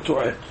התיק הוא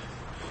טועה.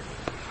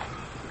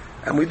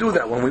 And we do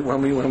that when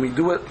we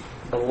do it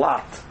a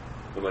lot.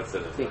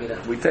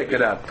 We take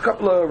it out. A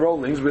couple of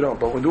rollings we don't,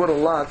 but when we do it a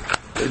lot,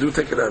 they do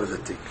take it out of the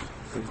tick.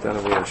 He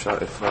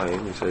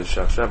says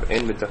שעכשיו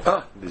אין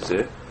מתחת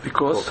בזה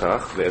כל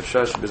כך,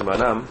 ואפשר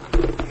שבזמנם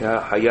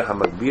היה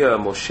המגביה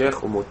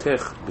מושך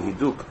ומותח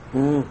בהידוק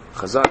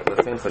חזק,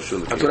 לכן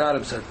חשוב. That's what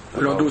Adam said.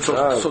 We don't do it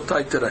so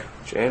tight today.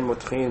 שאין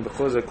מותחין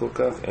בכל זה כל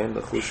כך, אין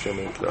לחוש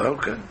שמן כלל.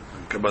 Okay.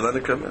 קבלה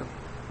לקבל.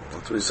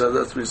 That's what he says.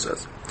 That's what he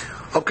says.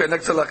 Okay,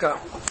 next halakha.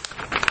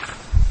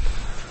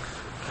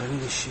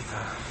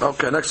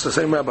 Okay, next the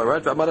same rabbi,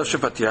 right? Amar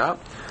Shefatya,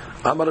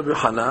 Amar Rabbi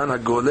Hanan,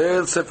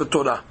 Hagolel Sefer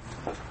Torah.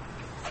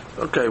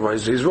 Okay, well,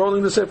 he's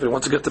rolling the Sefer. He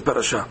wants to get the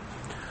parasha.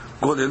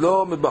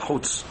 Golelo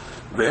mebachutz,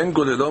 ve'en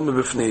golelo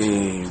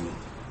mebifnim.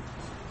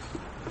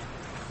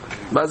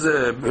 What's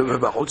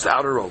mebachutz? The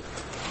outer roll,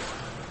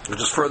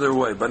 which is further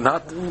away, but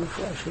not. No,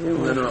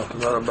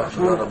 not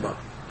above.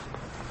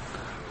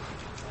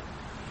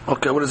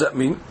 Okay, what does that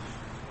mean?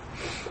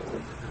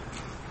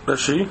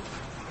 Rashi.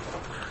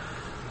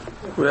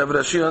 We have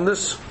Rashi on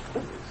this.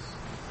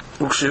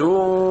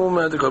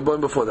 Ukshiu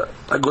before that.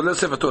 Hagolel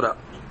Sefer Torah.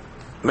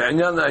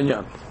 Me'inyan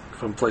la'inyan.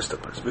 From place to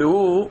place.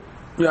 Ve'hu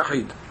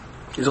yachid.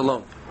 He's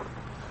alone.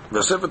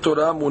 Ve'sefer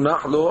Torah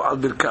munach lo al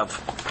birkav.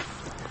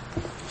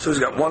 So he's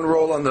got one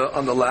roll on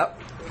the lap.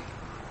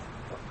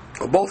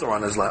 Or both are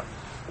on his lap.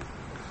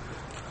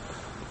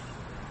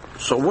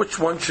 So which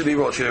one should he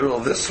roll? Should he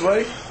roll this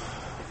way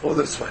or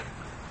this way?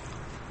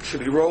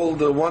 Should he roll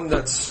the one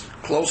that's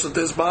closer to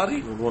his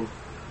body?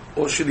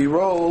 Or should he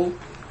roll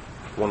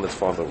one that's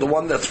farther away? The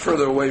one that's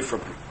further away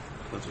from him?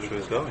 That's where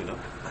he's going, no?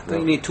 I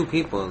think you need two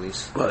people at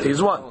least. Well,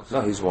 he's one.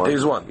 No, he's one.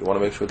 He's one. You want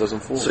to make sure it doesn't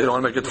fall. So you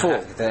don't want to make it full.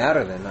 Get that out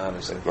of there now,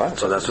 obviously. Right.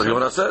 So that's what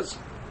Gemara says.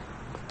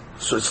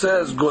 So it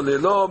says,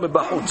 Golelo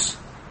mebachutz.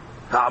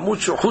 Ha'amud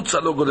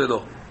shechutza lo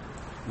golelo.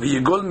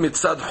 V'yigol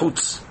mitzad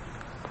chutz.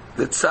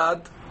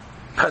 Letzad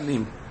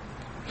panim.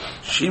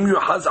 Shim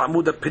yuchaz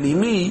amud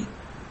ha'penimi.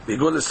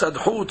 V'yigol letzad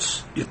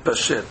chutz.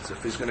 Yitpashet.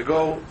 If he's going to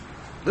go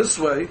this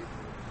way,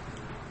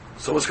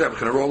 so what's going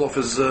to roll off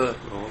his... The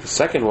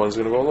second one's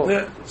going to roll off.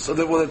 Yeah. So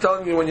they're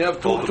telling you when you have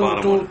two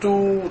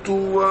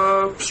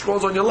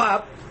scrolls on your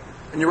lap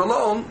and you're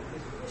alone,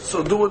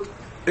 so do it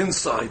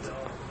inside.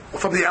 Or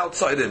from the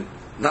outside in,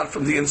 not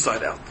from the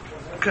inside out.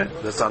 Okay?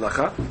 That's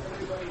halakha.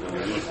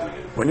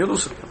 When you're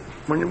loosening,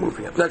 when you're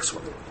moving it. Next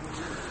one.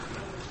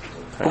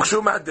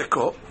 Ukshu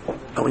ma'adeko.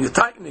 And when you're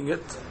tightening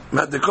it,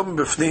 ma'adeko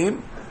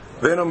m'bifnim,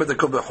 ve'eno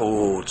ma'adeko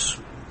b'chutz.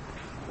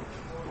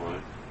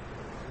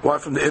 Why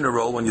from the inner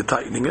roll when you're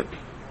tightening it?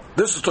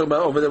 This is talking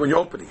about over there when you're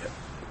opening it.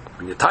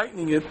 When you're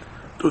tightening it,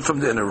 do it from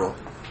the inner roll.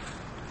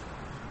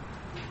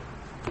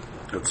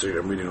 Let's see,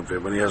 I'm reading up here.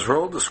 When he has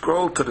rolled the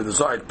scroll to the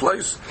desired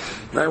place,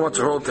 now he wants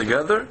to roll it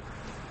together,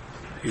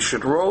 he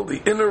should roll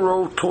the inner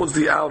roll towards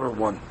the outer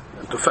one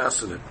and to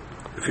fasten it.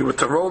 If he were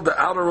to roll the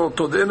outer roll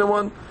toward the inner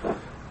one,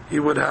 he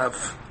would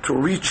have to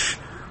reach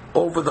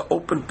over the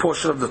open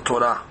portion of the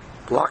Torah,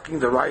 blocking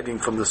the writing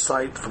from the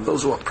sight from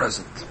those who are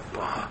present.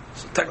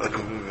 So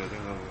technical.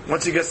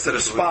 Once he gets to the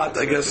spot,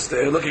 I guess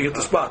they're looking at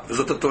the spot.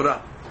 V'zot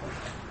Torah.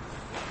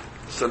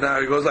 So now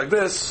he goes like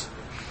this.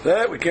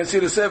 Hey, we can't see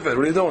the sefer. What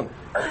are you doing?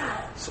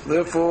 So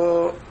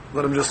therefore,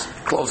 let him just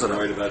close it up.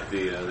 Worried about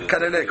the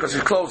Because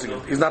he's closing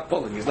it. He's not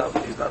pulling. He's not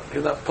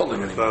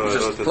pulling anymore. He's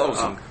just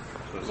closing.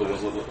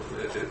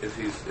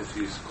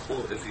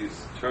 If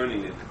he's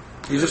turning it,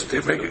 He's just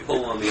going to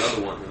pull on the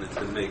other one, and it's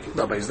going to make it.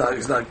 No, but he's not.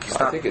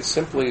 I think it's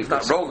simply It's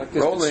not rolling.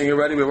 Rolling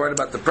already. We're worried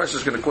about the pressure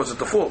is going to cause it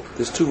to fall.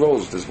 There's two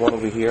rolls. There's one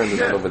over here and there's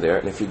one over there.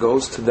 And if he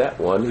goes to that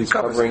one, he's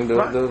covering the.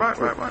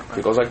 Right. If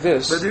he goes like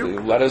this,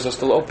 the letters are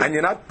still open. And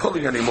you're not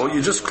pulling anymore.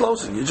 You're just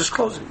closing.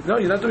 No,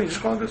 you're not doing. You're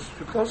just going this.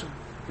 You're closing.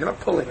 You're not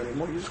pulling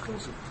anymore. You're just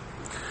closing.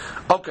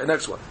 Okay,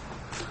 next one.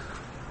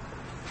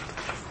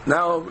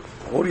 Now,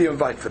 who do you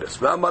invite for this?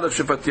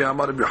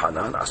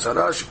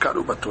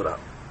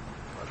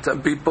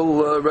 10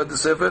 people read the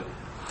sefer.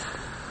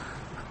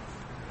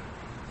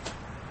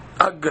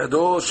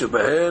 Agado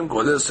shebehem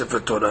golel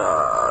sefer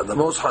Torah. The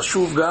most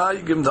hashuv guy,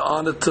 give him the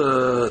honor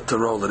to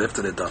roll it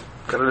after they're done.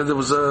 There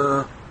was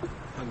a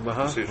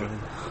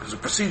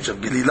procedure,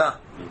 Gilila.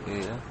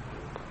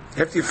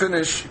 After you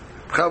finish,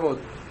 chavod,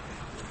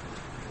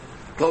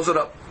 close it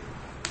up.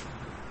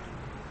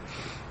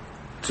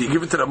 So you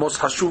give it to the most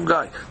hashuv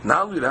guy.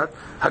 Not only that,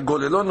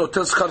 hagolelon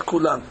notel schar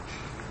kulan.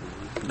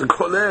 The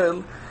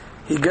golel,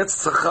 he gets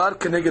tzachar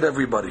keneged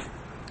everybody.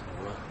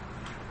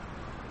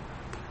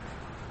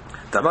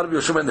 Tamar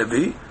b'Yoshua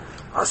Nevi,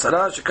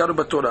 asara shekaru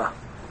b'Torah.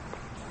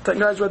 10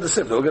 guys read the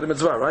sefer. They'll get a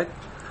mitzvah, right?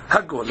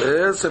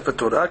 Hagolel sefer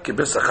Torah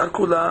kibes tzachar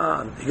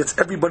kulan. He gets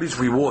everybody's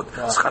reward.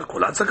 Tzachar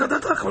kulan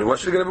tzakadatach. Why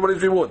should he get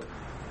everybody's reward?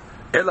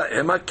 Ela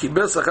ema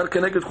kibes tzachar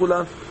keneged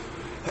kulan.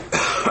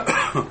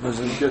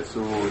 Doesn't get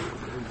so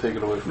take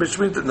it away. Which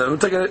means no,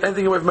 don't take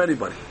anything away from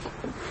anybody.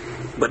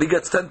 But he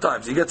gets 10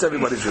 times. He gets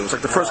everybody's reward. It's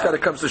like the first guy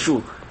that comes to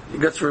shul. He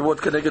gets reward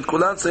keneged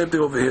kulan. Same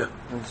thing over here.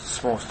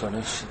 Small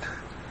donation.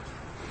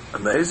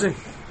 Amazing.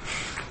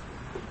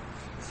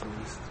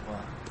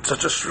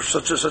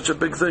 Such a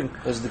big thing.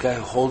 Is the guy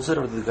who holds it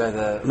or the guy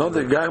that... No,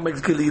 the guy who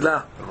makes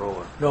Gilila.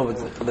 No,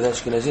 but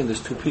Ashkenazim,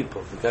 there's 2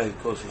 people. The guy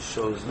who goes and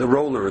shows... The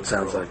roller, it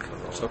sounds like.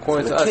 So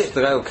according to us,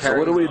 the guy who carries... So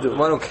what do we do? The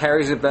one who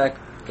carries it back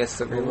gets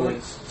the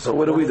reward. So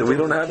what do? We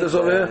don't have this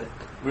over here?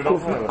 We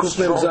don't have Kuf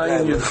Mem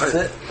Zayin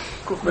Yudchet.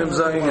 Kuf Mem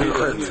Zayin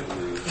Yudchet.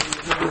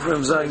 Kuf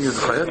Mem Zayin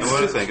Yudchet. What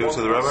do you think? Give it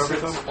to the rabbi every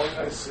time?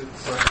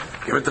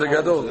 Give it to the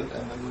Gadol.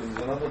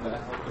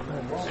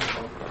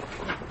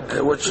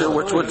 What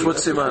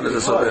siman is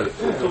this over here?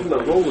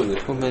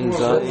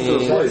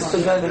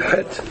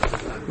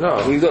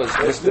 No, he does.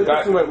 It's the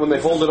guy when they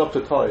hold it up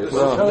to tie it. The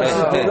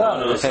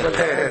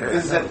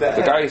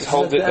guy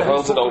holds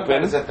it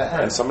open,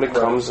 and somebody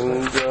comes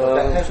and. So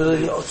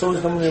it's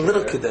only a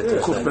little kid that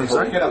does that.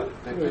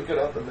 They pick it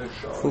up and they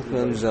show. Kuf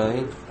Mem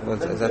Zayin.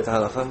 Is that the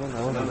halacha?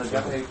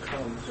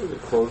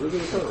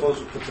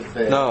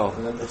 No,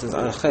 it's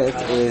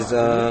Anchet is.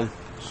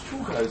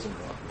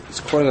 It's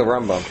quoting a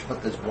Rambam.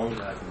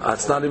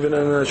 It's not even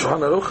in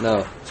Shulchan Aruch?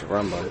 No, it's a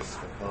Rambam.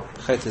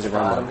 Chet is a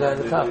Rambam.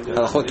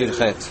 Halachot Yud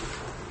Chet.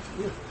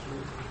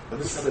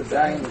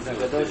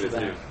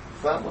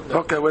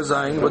 Okay, where's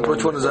Zayin?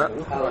 Which one is that?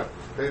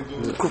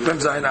 Kuf Mem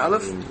Zayin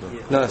Aleph?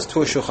 No, it's 2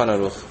 Shulchan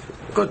Aruch.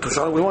 Good,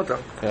 Shulchan, we want that.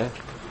 Okay.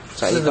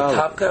 So the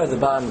top guy or the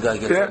bottom guy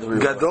gets the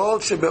reward? Gadol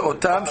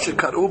shebe'otam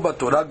shekaru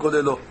b'Torah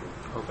godelo.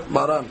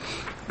 Maran.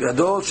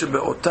 Gadol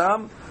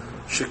shebe'otam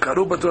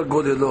shekaru b'Torah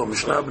godelo.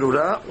 Mishnah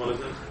Brura.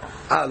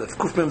 Aleph.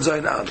 Kuf Mem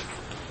Zayin Aleph.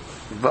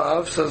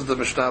 Vav says the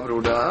Mishnah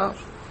Brura.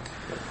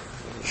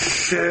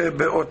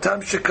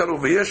 שבאותם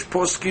שקראו, ויש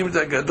פוסקים את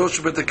הגדול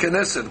שבית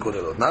הכנסת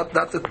גודלו. Not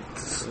that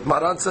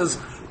Maran says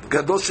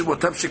גדול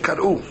שבאותם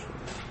שקראו.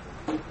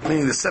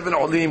 Meaning the 7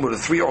 olim or the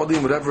 3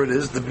 olim, whatever it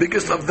is, the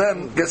biggest of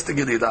them gets the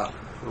Gilila.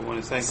 When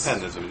he's saying 10,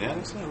 there's a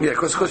banana? Yeah,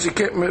 because you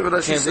can't be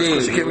without 10. You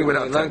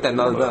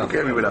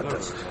can't be without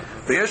 10.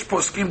 ויש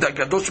פוסקים את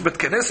הגדול שבית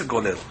הכנסת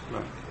גודל.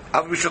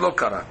 אף מי שלא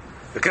קרא.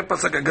 וכן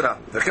פסק הגר"א,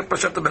 וכן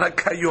פשט המנהג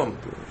כיום,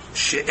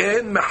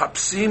 שאין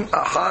מחפשים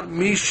אחר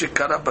מי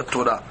שקרא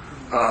בתורה.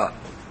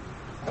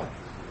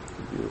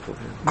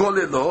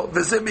 גוללו,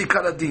 וזה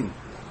בעיקר הדין.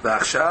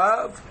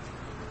 ועכשיו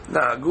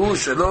נהגו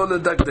שלא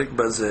לדקדק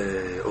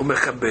בזה,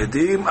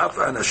 ומכבדים אף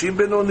אנשים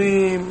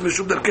בינוניים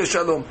משום דרכי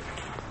שלום.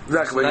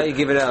 Now you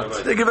give it out.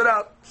 They give it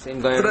out. Same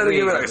guy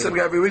every week. Same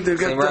guy every week. They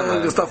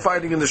start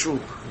fighting in the shul.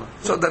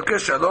 So דרכי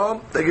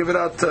שלום, they give it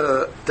out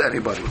to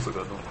anybody.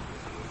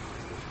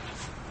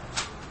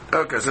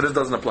 Okay, so this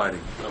doesn't apply to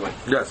you.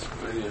 Yes.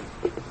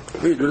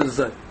 Read, what does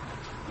it say?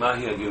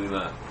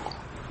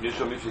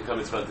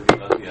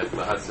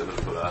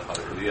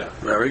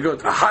 Very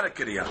good. אחר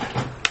הקריאה.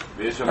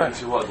 ויש אומרים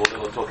שהוא הגולל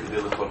אותו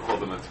כדי לפרחו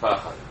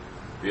במטפחת.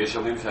 ויש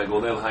אומרים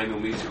שהגולל היינו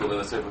מי שגולל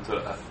הספר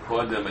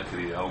קודם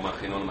הקריאה, או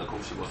מכינו למקום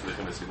שבו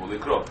צריכים לציבור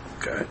לקרוא.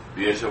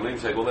 ויש אומרים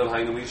שהגולל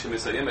היינו מי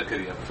שמסיים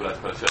הקריאה, בתורת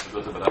פרשת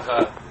זאת הברכה,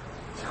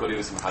 שקוראים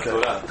לשמחת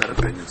תורה.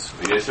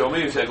 ויש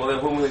אומרים שהגולל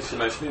הוא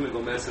שמשלים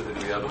וגומס את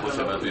הקריאה בכל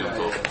שבת ויום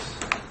טוב.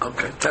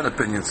 Okay, 10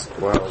 opinions.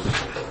 Wow.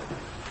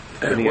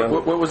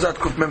 What was that?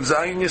 Kuf Mem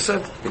Zayin, you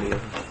said? Mem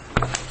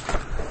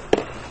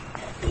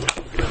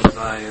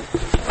Zayin.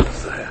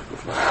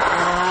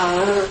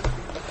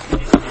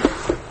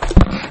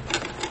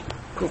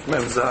 Kuf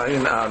Mem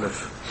Zayin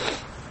Aleph.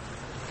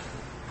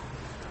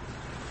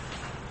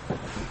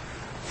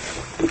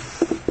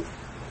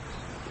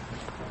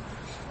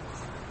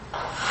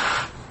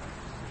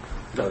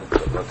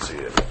 Let's see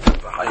it.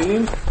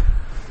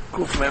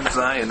 Kuf Mem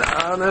Zayin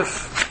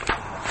Aleph.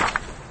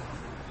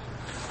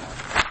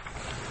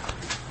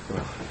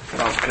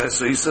 Okay,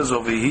 so he says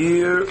over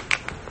here,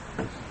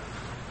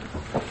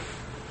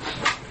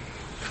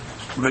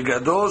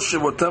 "V'gadol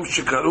shevotam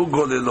shekaru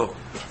golelo."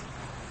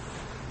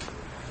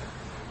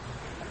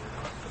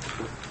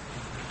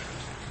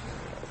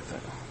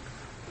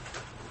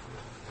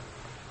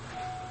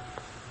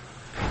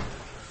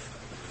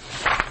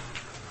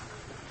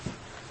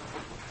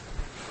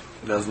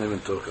 Doesn't even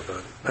talk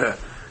about it.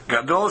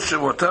 "Gadol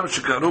shevotam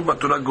shekaru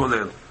b'Torah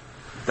golel."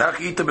 Dak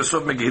ita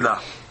besov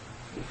Megillah.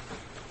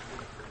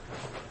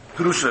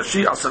 פירוש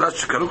רש"י, 10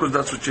 שקראו, because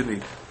that's what you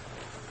need.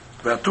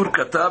 והטור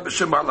כתב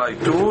בשם על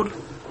העיטור,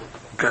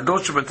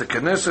 קדוש שבית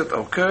הכנסת,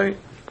 אוקיי.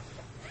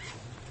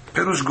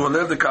 פירוש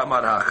גולל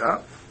דקאמר האחה,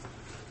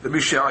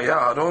 ומי שהיה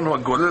אהרון הוא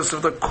הגולל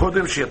ספר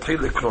קודם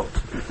שיתחיל לקרות.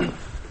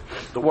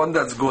 The one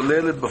that's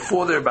גוללת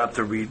before they're about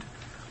to read,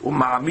 הוא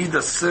מעמיד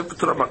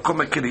הספר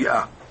במקום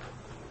הקריאה.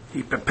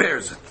 He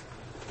prepares it.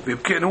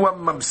 וכן הוא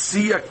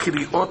הממציא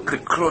הקריאות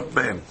לקרות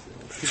בהם.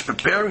 He's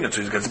preparing it,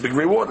 so he gets a big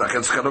reward. Like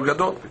it's Charo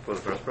Gadol.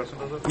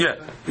 Yeah,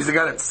 he's the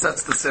guy that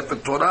sets the Sefer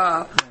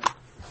Torah.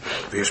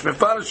 V'yesh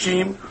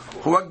mefarshim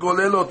hu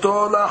hagolel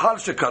oto lahar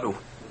shekaru,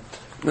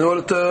 in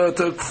order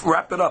to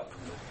wrap it up.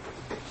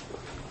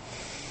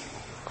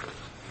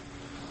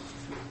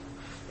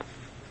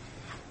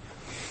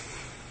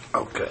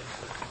 Okay.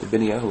 The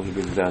Binyahu, he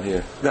brings it down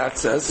here. That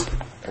says.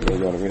 I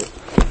really want to read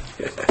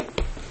it.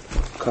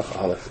 Kaf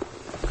Aleph.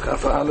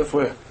 Kaf Aleph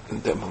where?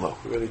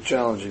 Really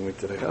challenging me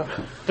today, huh?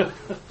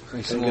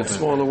 Can you get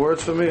smaller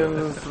words for me?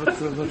 And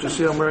don't you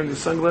see I'm wearing these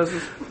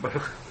sunglasses?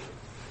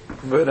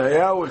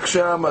 וראיהו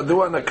הקשה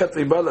מדוע נקט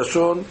ריבה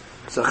לשון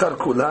שכר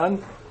כולן.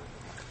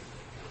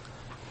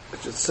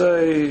 It should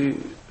say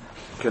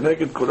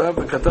כנגד כולם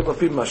וכתב על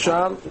פי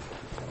משל.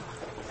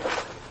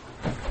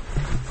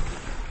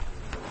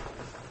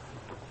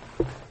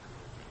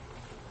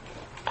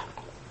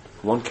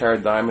 One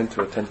carat diamond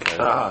to a 10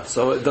 carat.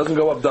 So it doesn't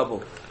go up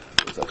double.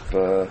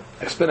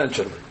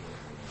 Exponentially.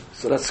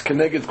 So that's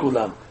keneged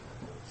kulam.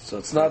 So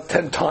it's not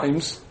 10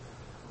 times.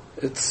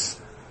 It's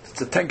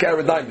a 10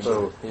 carat diamond.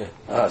 So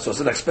it's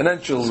an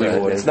exponential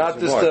reward. It's not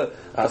just so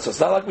it's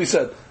not like we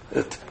said.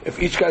 If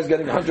each guy's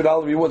getting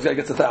 $100 rewards, the guy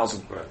gets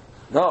 1,000. Right.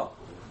 No,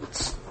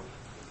 it's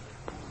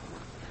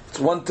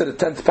 1 to the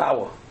 10th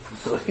power.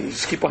 So you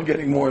just keep on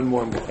getting more and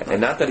more and more. And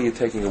not that you're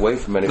taking away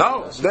from anything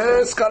else. No,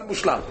 there's kal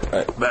mushlam.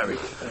 Very.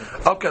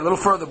 Okay, a little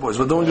further, boys.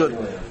 We're doing good.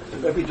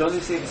 Maybe don't you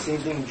say the same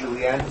thing,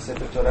 Julian,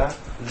 Sefer Torah?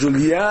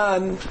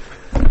 Julian.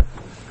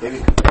 Maybe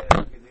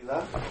compare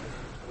Megillah?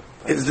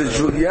 Is the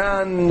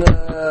Julian,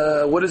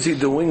 what is he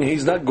doing?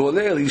 He's not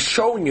golel, he's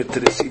showing it to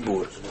the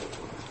Sibur.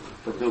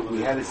 But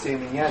we had the same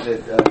inyan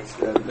that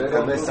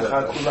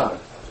Sachar Kulam.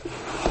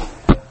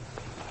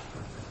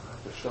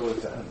 Show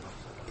it to him.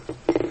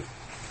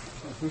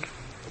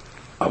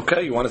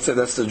 Okay, you want to say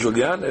that's the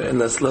Julian,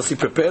 unless he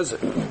prepares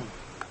it.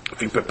 If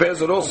he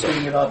prepares it also.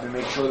 Opening it up and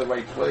make sure the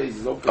right place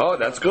is open. Oh,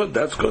 that's good.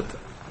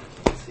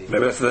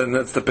 Maybe that's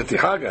the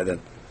Petihaga then.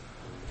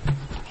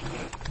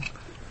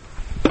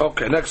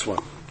 Okay, next one.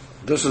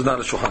 This is not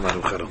a Shulchan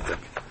Aruch, I don't think.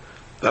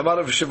 Amar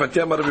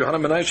v'shivatiyam Rabbi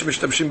Yochanan Menayin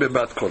shemishtamshim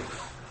bebat kol.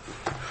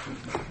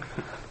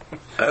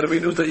 How do we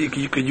know that you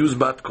can use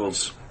bat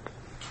kols?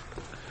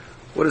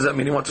 What does that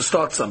mean? He wants to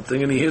start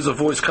something and he hears a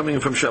voice coming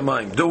from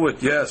Shamayim. Do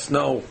it, yes,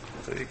 no.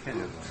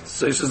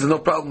 So he says there's no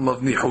problem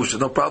of nihush, there's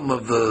no problem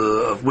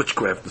of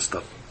witchcraft and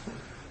stuff.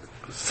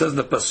 It says in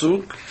the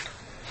pasuk,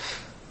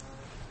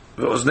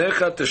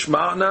 "Ve'oznecha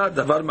tishma'na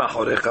davar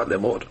ma'achorecha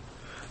lemor,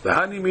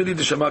 ve'hani mili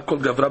d'shama kol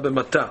gavra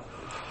b'mata."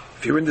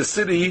 If you're in the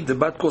city, the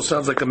bat kol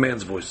sounds like a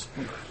man's voice.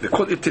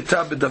 Ve'kol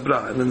itita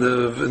b'dabra, and in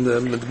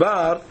the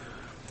midbar,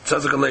 it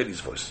sounds like a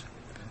lady's voice.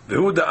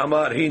 Ve'hu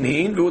da'amar hin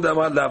hin, ve'hu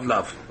da'amar lav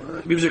lav.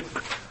 It gives you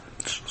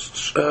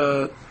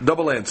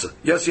double answer.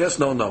 Yes, yes,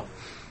 no, no.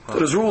 So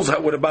there's rules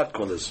what a bat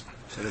kol is.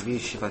 So Rabbi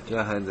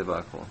Shivatiyah had the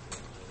bat kol.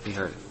 He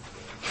heard it.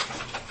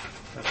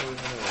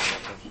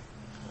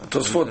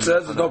 Tosfot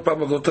says there's no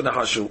problem with Lotan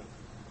Hashu.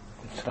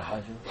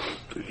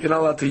 You're not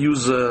allowed to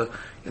use,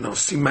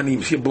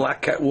 simanim. See a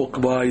black cat walk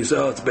by, you say,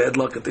 oh, it's bad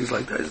luck and things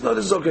like that. No,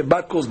 this is okay.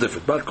 Bat kol is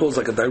different. Bat kol is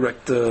like a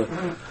direct.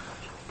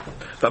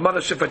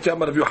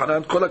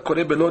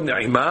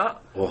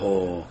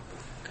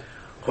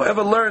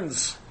 Whoever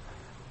learns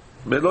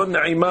belon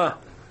na'ima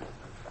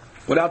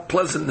without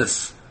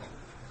pleasantness.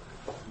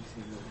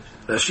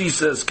 She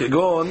says,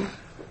 Kegon,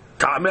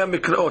 ta'ameh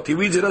mikraot. He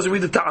doesn't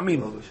read the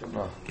ta'amim.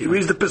 He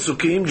reads the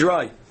pesukim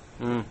dry,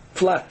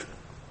 flat.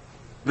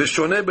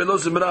 V'shoneh belo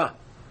zimra.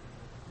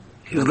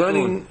 He's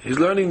learning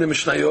the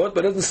Mishnayot,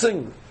 but doesn't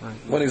sing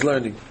when he's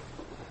learning.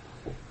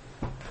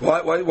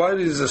 Why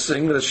is this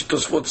thing that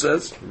Tosfot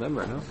says?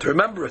 Remember, no? To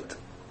remember it.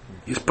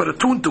 You put a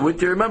tune to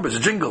it, you remember. It's a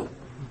jingle.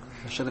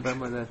 I should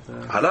remember that.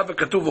 עליו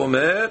הכתוב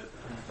אומר,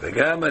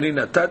 וגם אני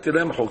נתתי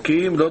להם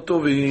חוקים לא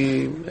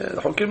טובים.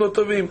 חוקים לא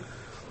טובים.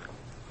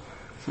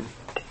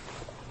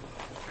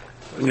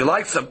 When you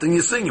like something,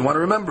 you sing. You want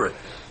to remember it.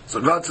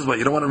 So God says, well,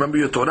 you don't want to remember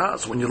your Torah?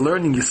 So when you're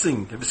learning, you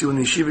sing. You ever see when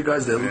the yeshiva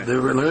guys, they're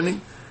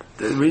learning?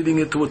 They're reading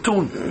it to a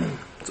tune.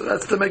 So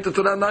that's to make the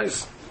Torah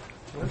nice.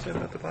 What is it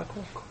about the bat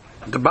call?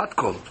 The bat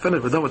call.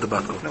 Finished. We're done with the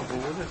bat call. No, but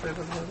what did it say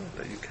about that?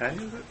 That you can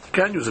use it? You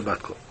can use a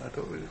bat call. I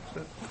thought we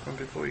said from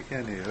before you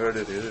can. You heard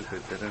it, they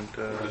didn't...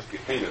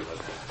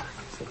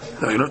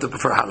 No, you don't have to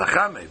prefer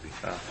halacha maybe.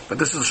 But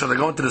this is, should I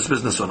go into this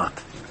business or not?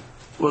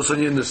 We'll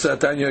send you in the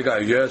Tanya guy.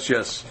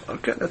 Yes.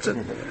 Okay, that's it.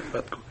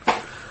 Bat call.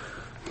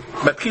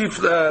 מתקיף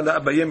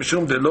לאביי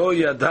משום דלא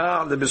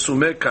ידע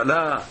לבסומי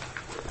כלה.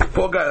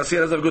 Poor guy, I see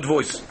he doesn't have a good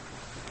voice.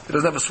 He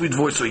doesn't have a sweet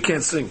voice, so he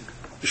can't sing.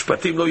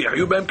 משפטים לא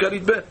יחיו בהם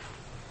כרית ב'.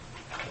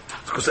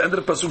 Because the end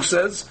of the pasuk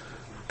says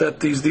that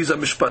these are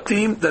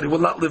mishpatim that he will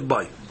not live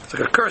by. It's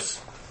like a curse.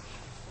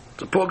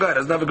 The poor guy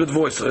doesn't have a good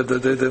voice. So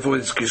the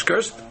voice is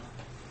cursed.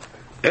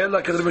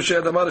 אלא כדרב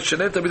משייד אמר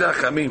שני תלמידי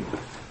החכמים.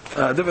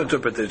 Different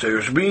interpretation.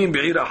 יושבים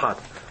בעיר אחת.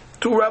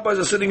 Two rabbis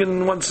are sitting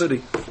in one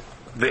city.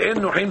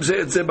 ואין נוחים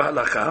זה את זה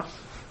בהלכה,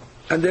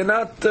 and they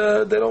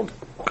don't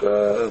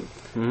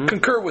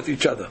concur with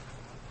each other.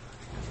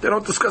 They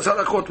don't discuss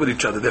halachot with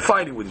each other. They're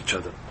fighting with each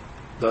other.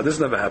 No, this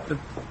never happened.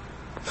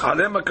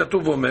 עליהם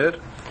הכתוב אומר,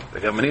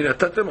 וגם אני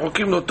נתתם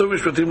חוקים לא טוב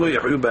משפטים לא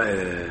יחיו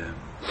בהם.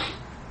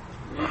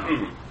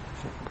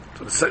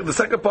 So the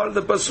second part of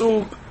the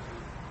pasuk,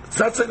 it's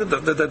not saying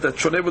that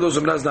shoneh v'lo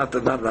zimna is not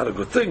a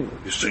good thing.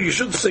 You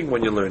should sing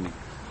when you're learning.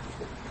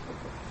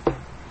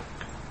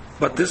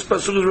 But this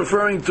pasuk is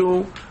referring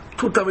to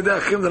two Talmidei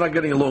Achim that are not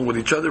getting along with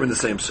each other in the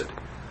same city.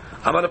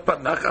 Amar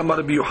Parnach, Amar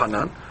Rabbi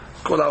Yochanan,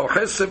 Kol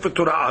ha'oches sefer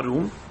Torah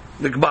arum,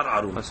 nigbar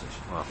arum.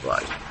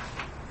 Right.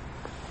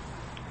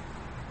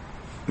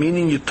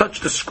 Meaning you touch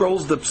the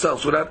scrolls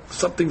themselves without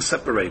something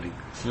separating.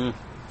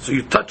 So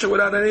you touch it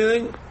without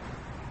anything,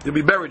 you'll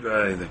be buried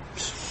without anything.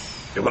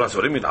 What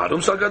do you mean?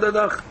 Arum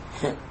salgadadach?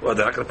 Well,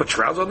 they're not going to put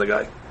shrouds on the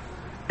guy?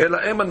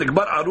 Ela ema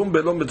nigbar arum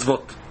belo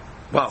mitzvot.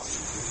 Wow.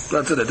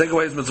 That's it. They take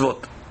away his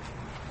mitzvot.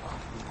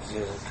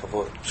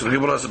 So the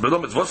Gemara says, "Belo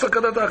mitzvot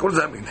salgadadach." What does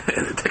that mean?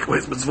 They take away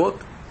his mitzvot.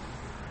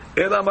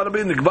 Ela amar Rabbi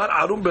nigbar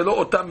arum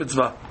belo otam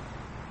mitzvah.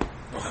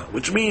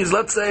 Which means,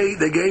 let's say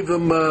they gave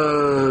him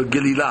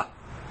gelilah.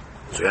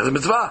 So he has a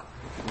mitzvah.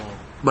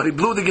 But he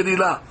blew the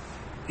gelilah.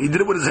 He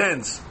did it with his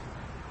hands.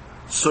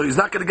 So he's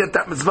not going to get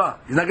that mitzvah.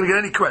 He's not going to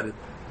get any credit.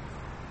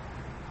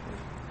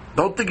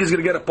 Don't think he's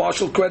going to get a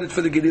partial credit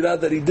for the gelilah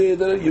that he did.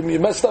 You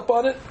messed up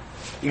on it,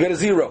 you get a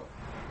 0.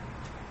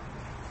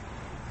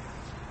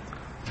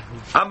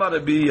 Amar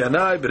Rabbi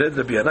Yanai, Bered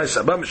Rabbi Yanai,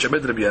 Sabah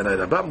Meshamed Rabbi Yanai,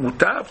 Rabba,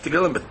 Mutav,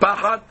 Tigalam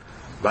Mitpachat,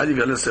 Vali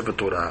Galan Sefer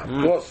Torah.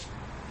 Plus,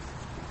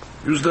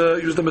 use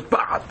the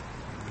Mitpachat.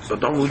 So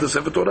don't use the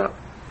Sefer Torah.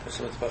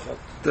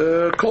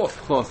 The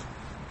cloth.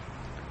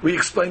 We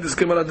explain this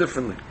Gemara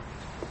differently.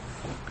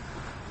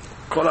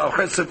 Kol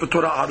ha'oches Sefer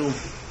Torah arum.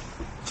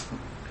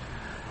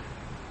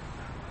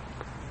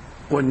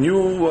 When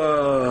you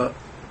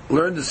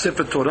learn the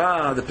Sefer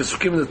Torah, the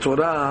Pesukim in the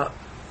Torah,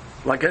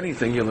 like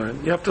anything you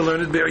learn, you have to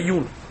learn it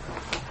be'ayun.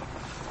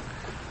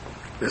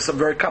 There's some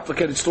very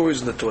complicated stories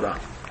in the Torah.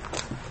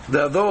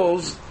 There are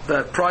those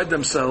that pride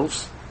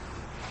themselves.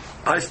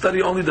 I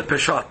study only the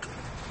Peshat.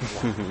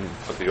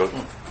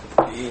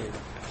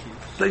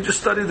 They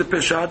just study the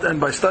Peshat, and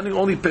by studying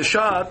only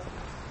Peshat,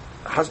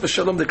 Chas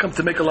v'Shalom, they come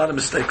to make a lot of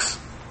mistakes.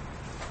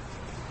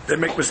 They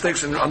make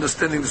mistakes in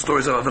understanding the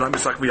stories of Avraham,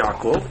 Yitzchak,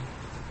 Yaakov.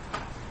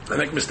 They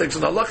make mistakes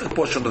in the halachic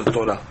portion of the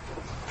Torah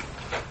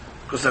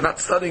because they're not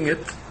studying it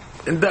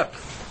in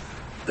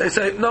depth. They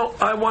say, no,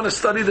 I want to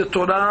study the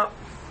Torah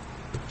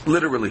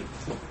literally.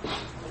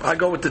 I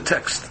go with the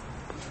text.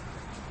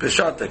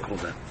 Peshat, they call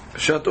that.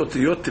 Peshat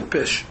otiyot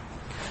tipesh.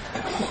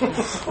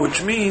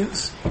 Which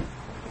means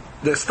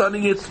they're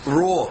studying it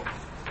raw.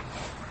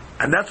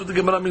 And that's what the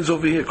Gemara means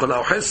over here. Kol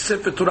ha'oches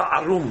sefer Torah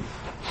arum.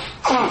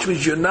 Which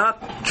means you're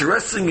not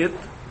dressing it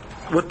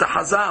with the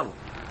Hazal.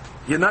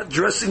 You're not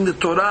dressing the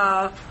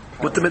Torah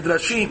with the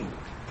Midrashim.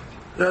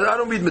 I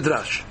don't read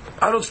Midrash.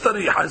 I don't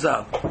study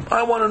Hazal.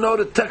 I want to know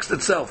the text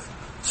itself.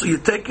 So you're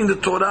taking the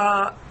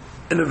Torah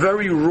in a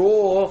very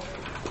raw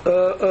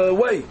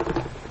way.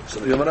 So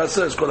the Gemara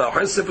says, Kol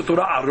ha'oches sefer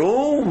Torah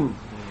arum.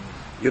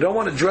 You don't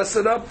want to dress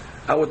it up.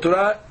 Our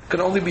Torah can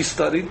only be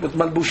studied with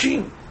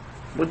malbushim,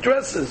 with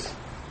dresses.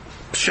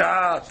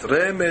 Pshat,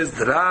 remez,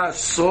 drash,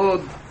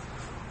 sod.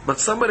 But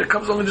somebody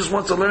comes only just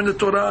wants to learn the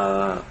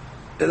Torah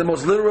in the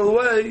most literal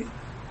way,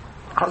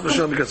 Chas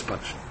v'Shalom gets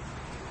punished.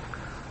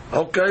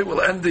 Okay,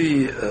 we'll end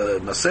the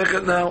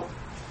Masechet now.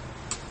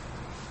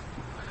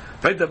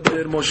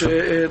 וידבר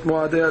משה את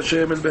מועדי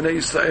השם אל בני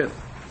ישראל.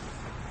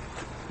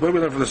 Where we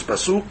learn from this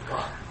pasuk?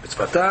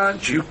 מצוותן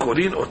שיהיו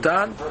קוראים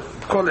אותן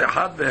כל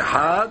אחד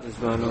ואחד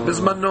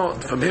בזמנו.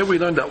 From here we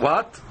learn that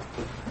what?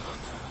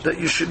 That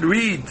you should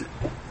read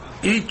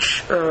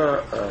each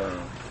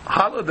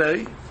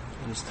holiday,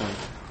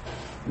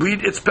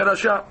 read its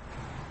parasha.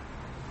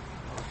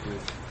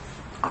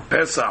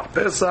 Pesach.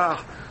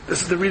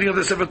 This is the reading of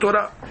the Sefer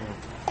Torah.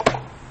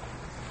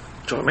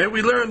 So here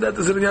we learn that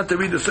there's a need to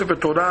read the Sefer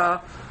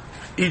Torah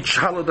each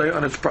holiday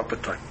on its proper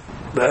time.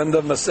 The end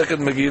of Masechet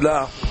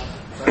Megillah.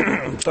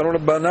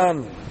 Taron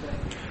Banan.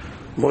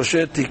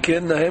 Moshe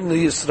tiken lahem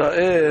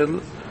liYisrael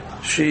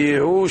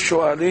שיהיו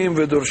שואלים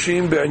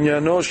ודורשים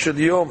בעניינו של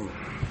יום,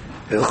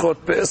 הלכות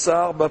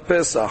פסח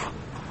בפסח,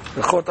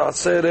 הלכות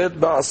עצרת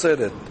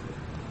בעצרת,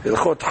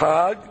 הלכות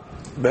חג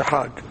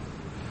בחג.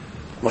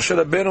 Moshe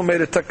Rabbeinu made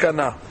a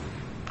takana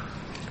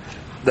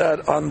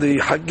that on the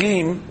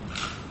Hagim,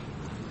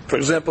 for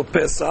example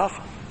Pesach,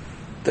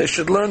 they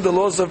should learn the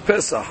laws of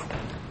Pesach.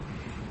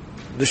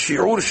 The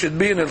Shiur should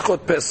be in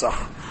Hilchot Pesach.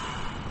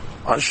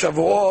 On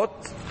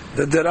Shavuot,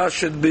 the Derah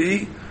should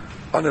be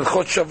on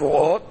Hilchot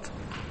Shavuot,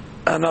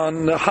 and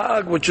on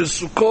Hag, which is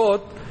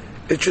Sukkot,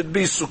 it should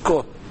be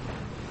Sukkot.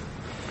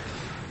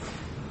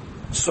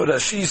 So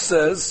Rashi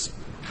says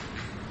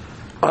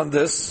on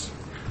this,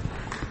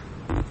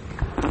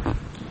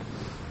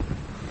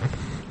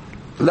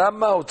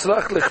 Lama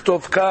utzrach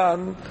lechtov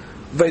kan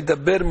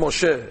vaydaber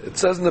Moshe. It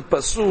says in the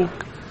pasuk,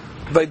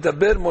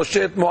 vaydaber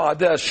Moshe et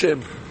mo'adei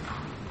Hashem.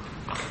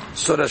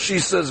 So Rashi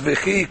says,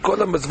 V'chi kol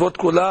ha'mitzvot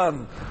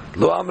kulan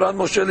lo amran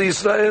Moshe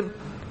liYisrael.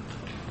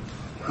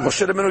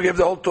 Moshe Rabbeinu gave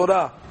the whole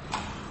Torah.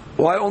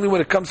 Why only when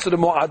it comes to the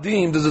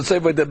Mo'adim does it say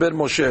vaydaber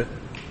Moshe?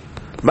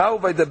 Ma'u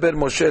vaydaber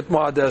Moshe et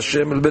mo'adei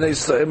Hashem el bnei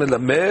Yisrael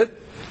melamed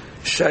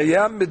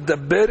shayam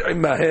middaber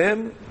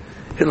imahem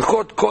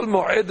hilchot kol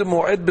mo'ed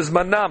u'mo'ed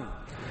bezmanam.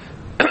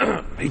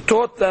 He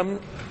taught them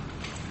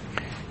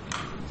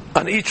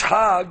on each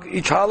Hag,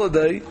 each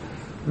holiday,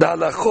 the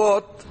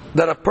halachot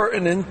that are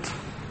pertinent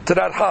to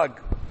that Hag.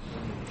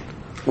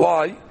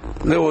 Why?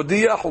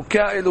 Le'odiyah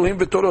chukei Elohim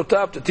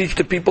v'torotav, to teach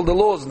the people the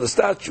laws and the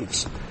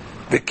statutes.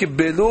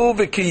 V'kibbelu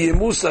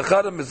v'kiyimu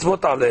sachar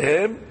ha'mitzvot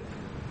alehem,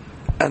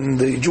 and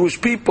the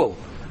Jewish people,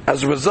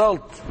 as a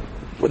result,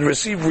 would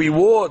receive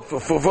reward for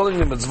fulfilling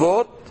the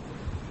mitzvot.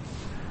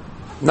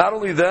 Not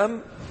only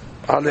them,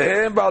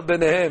 alehem ba'al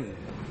benehem.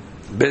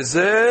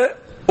 Bezeh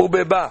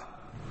ubeba.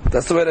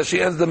 That's the way that she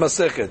ends the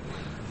Masechet.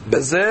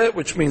 Bezeh,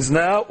 which means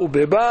now,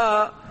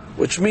 ubeba,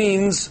 which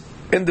means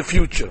in the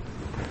future.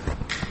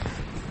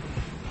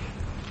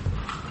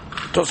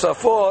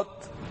 Tosafot,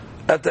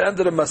 at the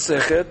end of the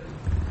Masechet,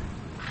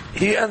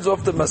 he ends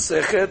off the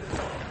Masechet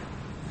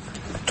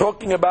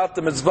talking about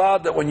the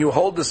mitzvah that when you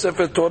hold the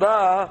Sefer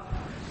Torah,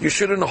 you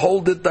shouldn't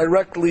hold it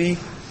directly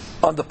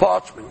on the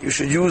parchment. You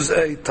should use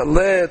a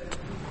talet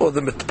or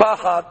the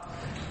mitpachat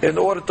in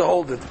order to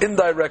hold it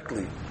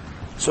indirectly.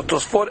 So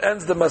Tosfot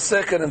ends the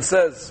Masechet and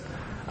says,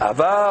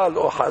 Aval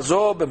o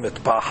hazo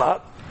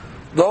b'mitpachat,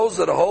 those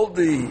that hold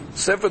the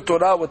Sefer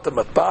Torah with the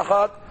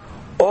mitpachat,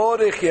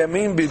 orich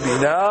yamin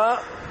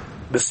bibina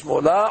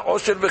b'smola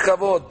osher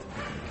v'kavod,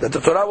 that the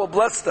Torah will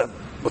bless them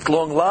with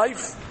long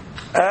life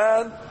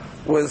and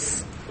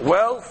with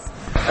wealth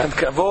and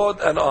kavod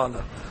and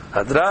honor.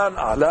 Hadran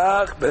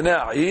alach b'nei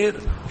ha'ir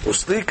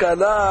uslik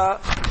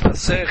ala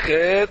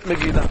Masechet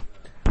Megillah.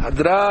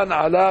 Hadran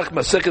alach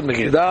Masechet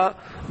Megillah,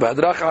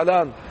 והדרך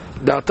עלן,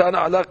 דעתן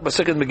עלך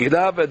מסכת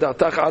מגילה,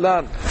 ודעתך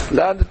עלן,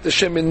 לאן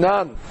תשם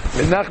מנן,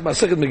 מנך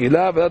מסכת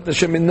מגילה, ולאן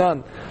תשם מנן,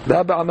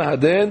 לה בעמה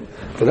הדן,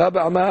 ולה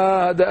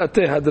בעמה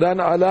הדעתה, הדרן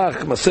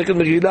עלך מסכת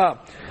מגילה,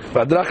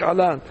 והדרך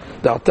עלן,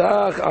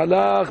 דעתך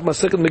עלך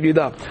מסכת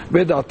מגילה,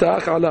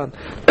 ודעתך עלן,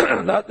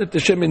 לאן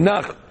תשם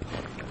מנך,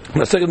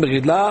 מסכת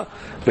מגילה,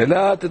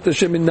 ולאן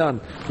תשם מנן,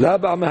 לה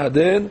בעמה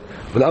הדן,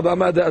 ולה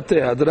בעמה דעתה,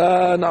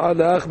 הדרן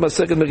עלך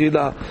מסכת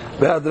מגילה,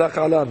 והדרך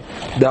עלן,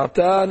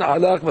 דעתן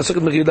עלך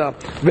מסכת מגילה,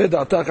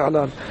 ודעתך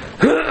עלן,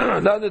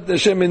 לאן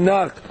תשם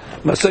מנך,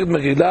 מסכת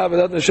מגילה,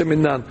 ולאן תשם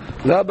מנן,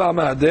 לה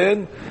בעמה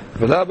הדן,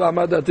 ולה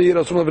בעמה דעתי,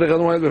 רצון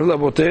לברכנו אל ולכל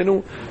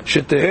אבותינו,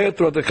 שתהא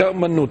תורתך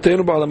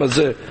ומנותנו בעולם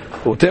הזה,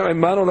 ותהא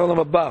עמנו לעולם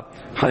הבא,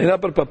 חנינה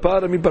בר פפא,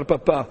 רמי בר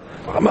פפא,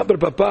 רמה בר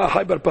פפא,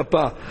 חי בר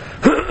פפא,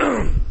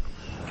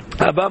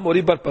 אבא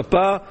מורי בר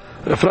פפא,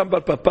 רפרם בר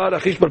פפא,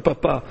 רחיש בר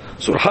פפא,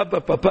 סורחה בר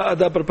פפא,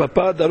 אדה בר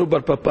פפא, דרו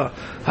בר פפא.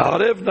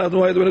 הערב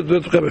נתנו עד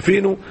ונתותך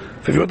בפינו,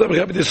 ופיותם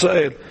בית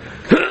ישראל.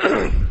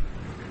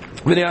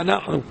 ונהיה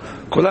אנחנו,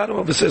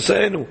 כולנו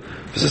וססאנו,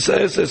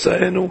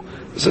 וססאנו,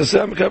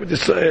 וססא בית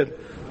ישראל.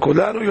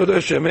 כולנו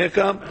יודעי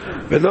שמך,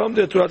 ולא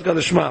עומדי תורתך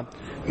לשמה.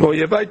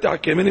 מאויבי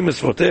תעקמני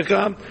משפתיך,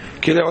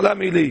 כי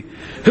לעולם היא לי.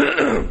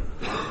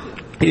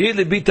 יהי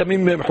ליבי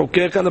תמים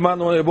מחוקיך למען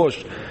לא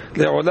יבוש,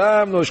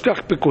 לעולם לא אשכח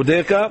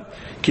פקודיך,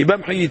 כי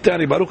בם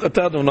חייתני, ברוך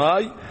אתה אדוני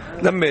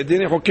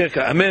למדני חוקיך.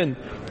 אמן,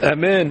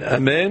 אמן,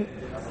 אמן.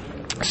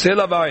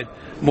 סלע ועד,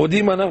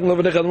 מודים אנחנו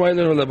לבניך אדוני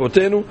אלינו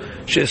לאבותינו,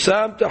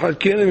 ששמת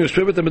חלקנו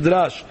מיושבי בית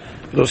המדרש,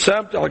 לא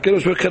שמת חלקנו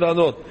מיושבי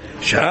חרנות,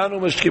 שאנו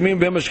משכימים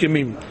והם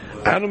משכימים,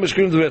 אנו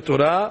משכימים דברי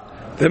תורה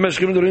והם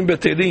משכימים דברים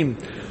בתהילים,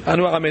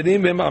 אנו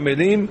עמלים והם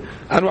עמלים,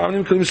 אנו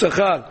עמלים כלים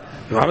שכר,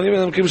 ועמלים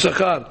והם כלים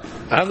שכר,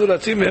 אנו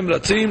רצים והם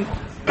רצים,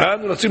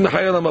 אנו רצים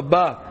לחיי העולם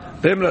הבא,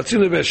 והם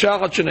רצים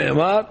לבשחת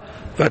שנאמר,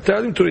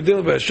 והתהלים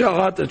תורידנו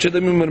בישרת, עד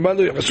שדמים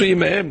מלמלו יחסו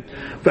עמהם,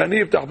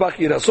 ואני אפתח בך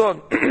כי רסון.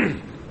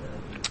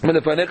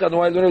 ולפניך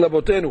אדוני אלוהינו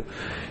לאבותינו,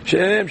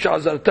 שהם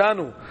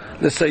שעזרתנו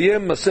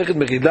לסיים מסכת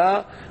מגילה,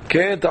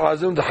 כן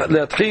תעזרנו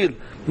להתחיל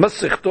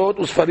מסכתות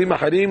וספרים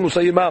אחרים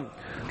וסיימם,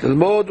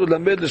 ללמוד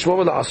וללמד, לשמור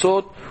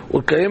ולעשות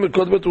ולקיים את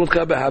כל דבר תלמודך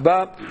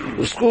באהבה,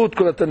 וזכות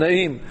כל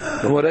התנאים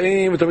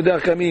ומוראים ותלמידי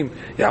החכמים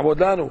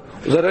יעמוד לנו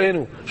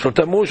וזרענו,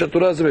 שלתמו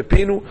שהתורה הזה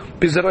בפינו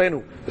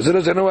בזרענו וזרע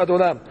זרענו עד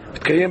עולם,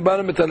 ותקיים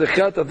בנו מתהלכך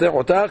תתך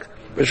אותך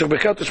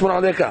ושכבך תשמור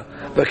עליך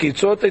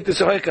וקיצות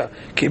תשחק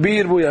כי בי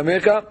ירבו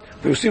ימיך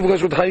ויוסיף לך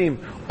שנות חיים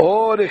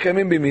אור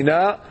ימים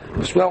במינה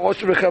ושמח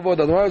עושר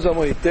וכבוד. אדוני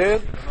זמו ייתן,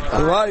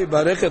 אדוני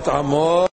יברך את עמו.